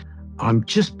time. I'm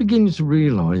just beginning to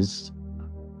realize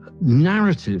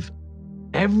narrative,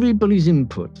 everybody's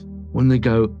input when they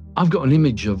go, I've got an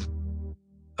image of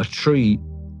a tree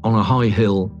on a high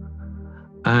hill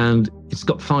and it's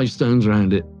got 5 stones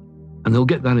around it, and they'll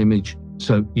get that image.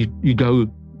 So you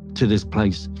go to this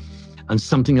place and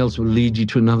something else will lead you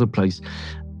to another place.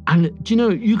 And do you know,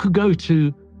 you could go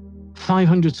to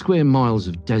 500 square miles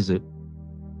of desert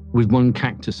with one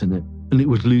cactus in it and it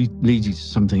would lead you to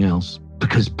something else,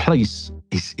 because place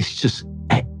is just,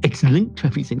 it's linked to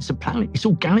everything. It's a planet. It's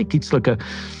organic. It's like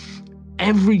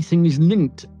everything is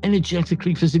linked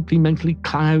energetically, physically, mentally,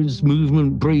 clouds,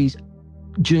 movement, breeze,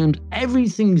 germs,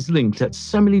 everything's linked at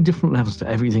so many different levels to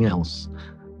everything else.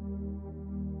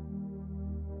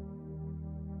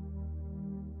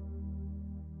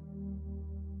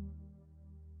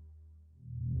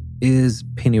 Is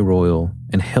pennyroyal,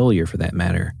 and Hellier for that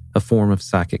matter, a form of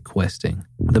psychic questing?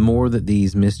 The more that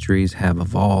these mysteries have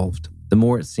evolved, the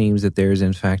more it seems that there is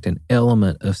in fact an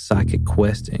element of psychic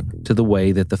questing to the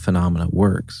way that the phenomena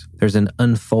works. There's an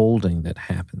unfolding that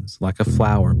happens, like a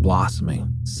flower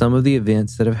blossoming. Some of the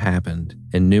events that have happened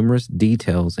and numerous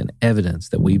details and evidence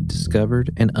that we've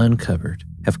discovered and uncovered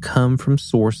have come from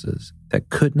sources that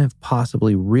couldn't have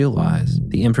possibly realized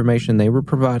the information they were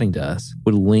providing to us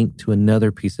would link to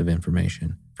another piece of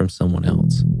information from someone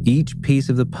else. Each piece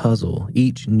of the puzzle,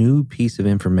 each new piece of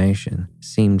information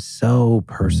seemed so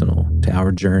personal to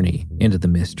our journey into the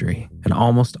mystery. And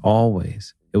almost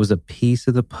always, it was a piece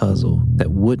of the puzzle that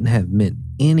wouldn't have meant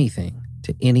anything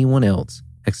to anyone else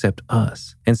except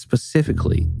us, and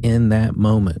specifically in that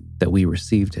moment that we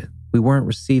received it. We weren't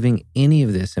receiving any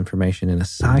of this information in a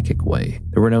psychic way.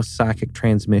 There were no psychic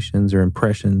transmissions or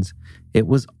impressions. It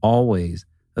was always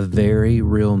a very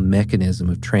real mechanism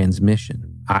of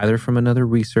transmission, either from another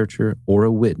researcher or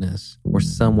a witness or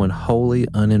someone wholly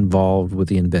uninvolved with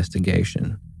the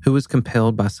investigation, who was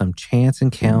compelled by some chance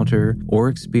encounter or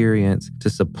experience to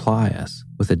supply us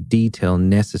with a detail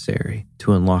necessary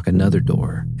to unlock another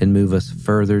door and move us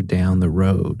further down the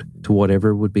road to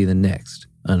whatever would be the next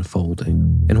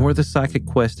unfolding. And where the psychic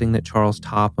questing that Charles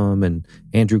Topham and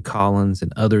Andrew Collins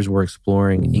and others were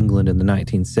exploring in England in the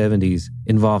 1970s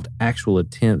involved actual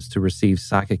attempts to receive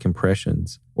psychic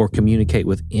impressions or communicate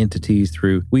with entities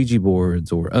through Ouija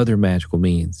boards or other magical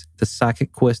means, the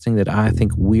psychic questing that I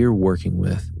think we're working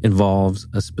with involves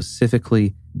a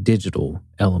specifically digital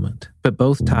element. But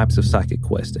both types of psychic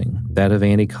questing, that of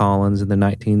Andy Collins in the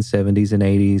 1970s and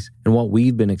 80s, and what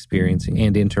we've been experiencing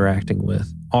and interacting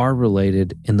with, are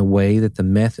related in the way that the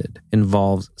method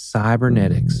involves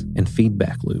cybernetics and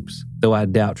feedback loops, though I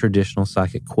doubt traditional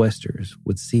psychic questers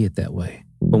would see it that way.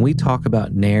 When we talk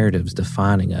about narratives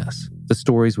defining us, the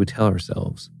stories we tell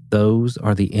ourselves, those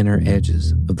are the inner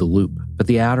edges of the loop. But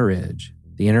the outer edge,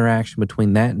 the interaction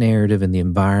between that narrative and the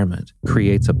environment,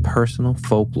 creates a personal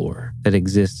folklore that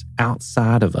exists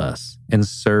outside of us and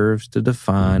serves to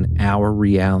define our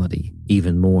reality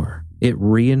even more. It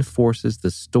reinforces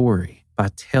the story by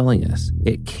telling us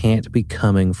it can't be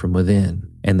coming from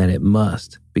within and that it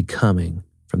must be coming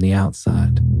from the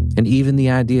outside. And even the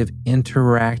idea of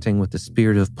interacting with the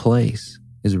spirit of place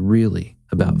is really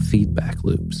about feedback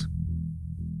loops.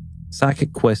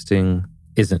 Psychic questing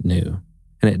isn't new,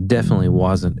 and it definitely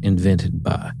wasn't invented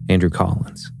by Andrew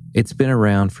Collins. It's been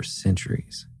around for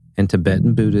centuries, and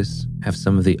Tibetan Buddhists have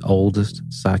some of the oldest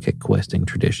psychic questing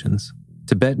traditions.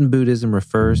 Tibetan Buddhism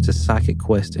refers to psychic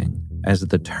questing as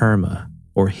the terma,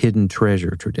 or hidden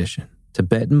treasure tradition.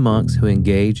 Tibetan monks who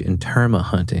engage in terma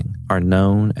hunting are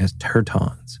known as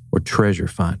tertons, or treasure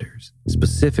finders.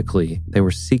 Specifically, they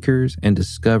were seekers and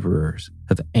discoverers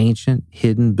of ancient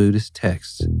hidden Buddhist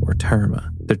texts, or terma.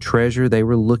 The treasure they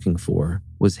were looking for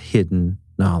was hidden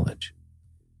knowledge.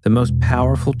 The most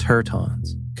powerful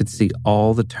tertons could see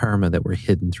all the terma that were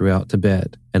hidden throughout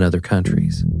Tibet and other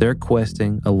countries. Their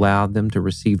questing allowed them to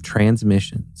receive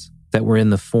transmissions that were in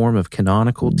the form of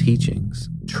canonical teachings,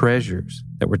 treasures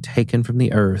that were taken from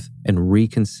the earth and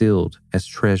reconcealed as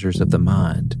treasures of the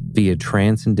mind via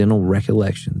transcendental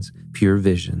recollections, pure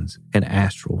visions, and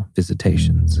astral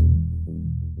visitations.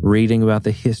 Reading about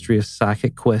the history of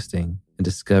psychic questing and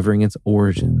discovering its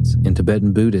origins in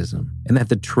Tibetan Buddhism, and that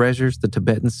the treasures the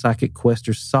Tibetan psychic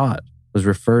questers sought was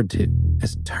referred to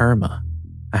as terma,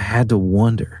 I had to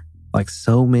wonder, like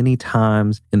so many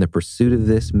times in the pursuit of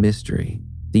this mystery,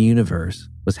 the universe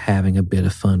was having a bit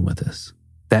of fun with us.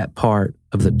 That part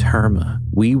of the terma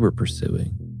we were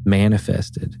pursuing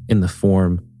manifested in the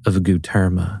form of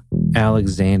Guterma,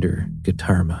 Alexander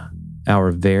Guterma,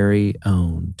 our very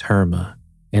own terma,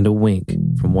 and a wink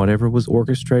from whatever was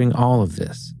orchestrating all of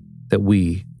this that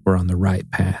we were on the right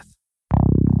path.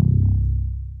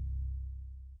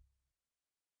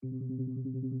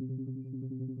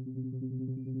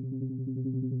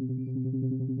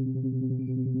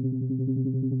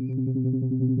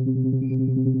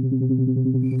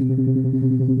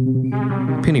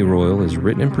 Pennyroyal is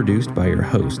written and produced by your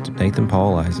host, Nathan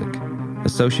Paul Isaac.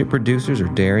 Associate producers are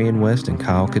Darian West and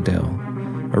Kyle Cadell.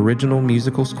 Original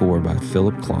musical score by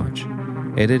Philip Claunch.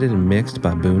 Edited and mixed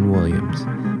by Boone Williams.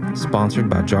 Sponsored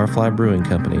by Jarfly Brewing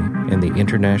Company and the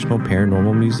International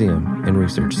Paranormal Museum and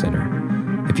Research Center.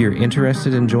 If you're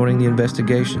interested in joining the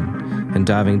investigation and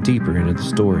diving deeper into the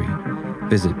story,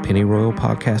 visit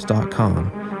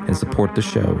pennyroyalpodcast.com and support the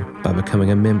show by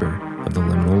becoming a member of the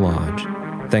Liminal Lodge.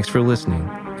 Thanks for listening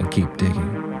and keep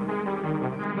digging.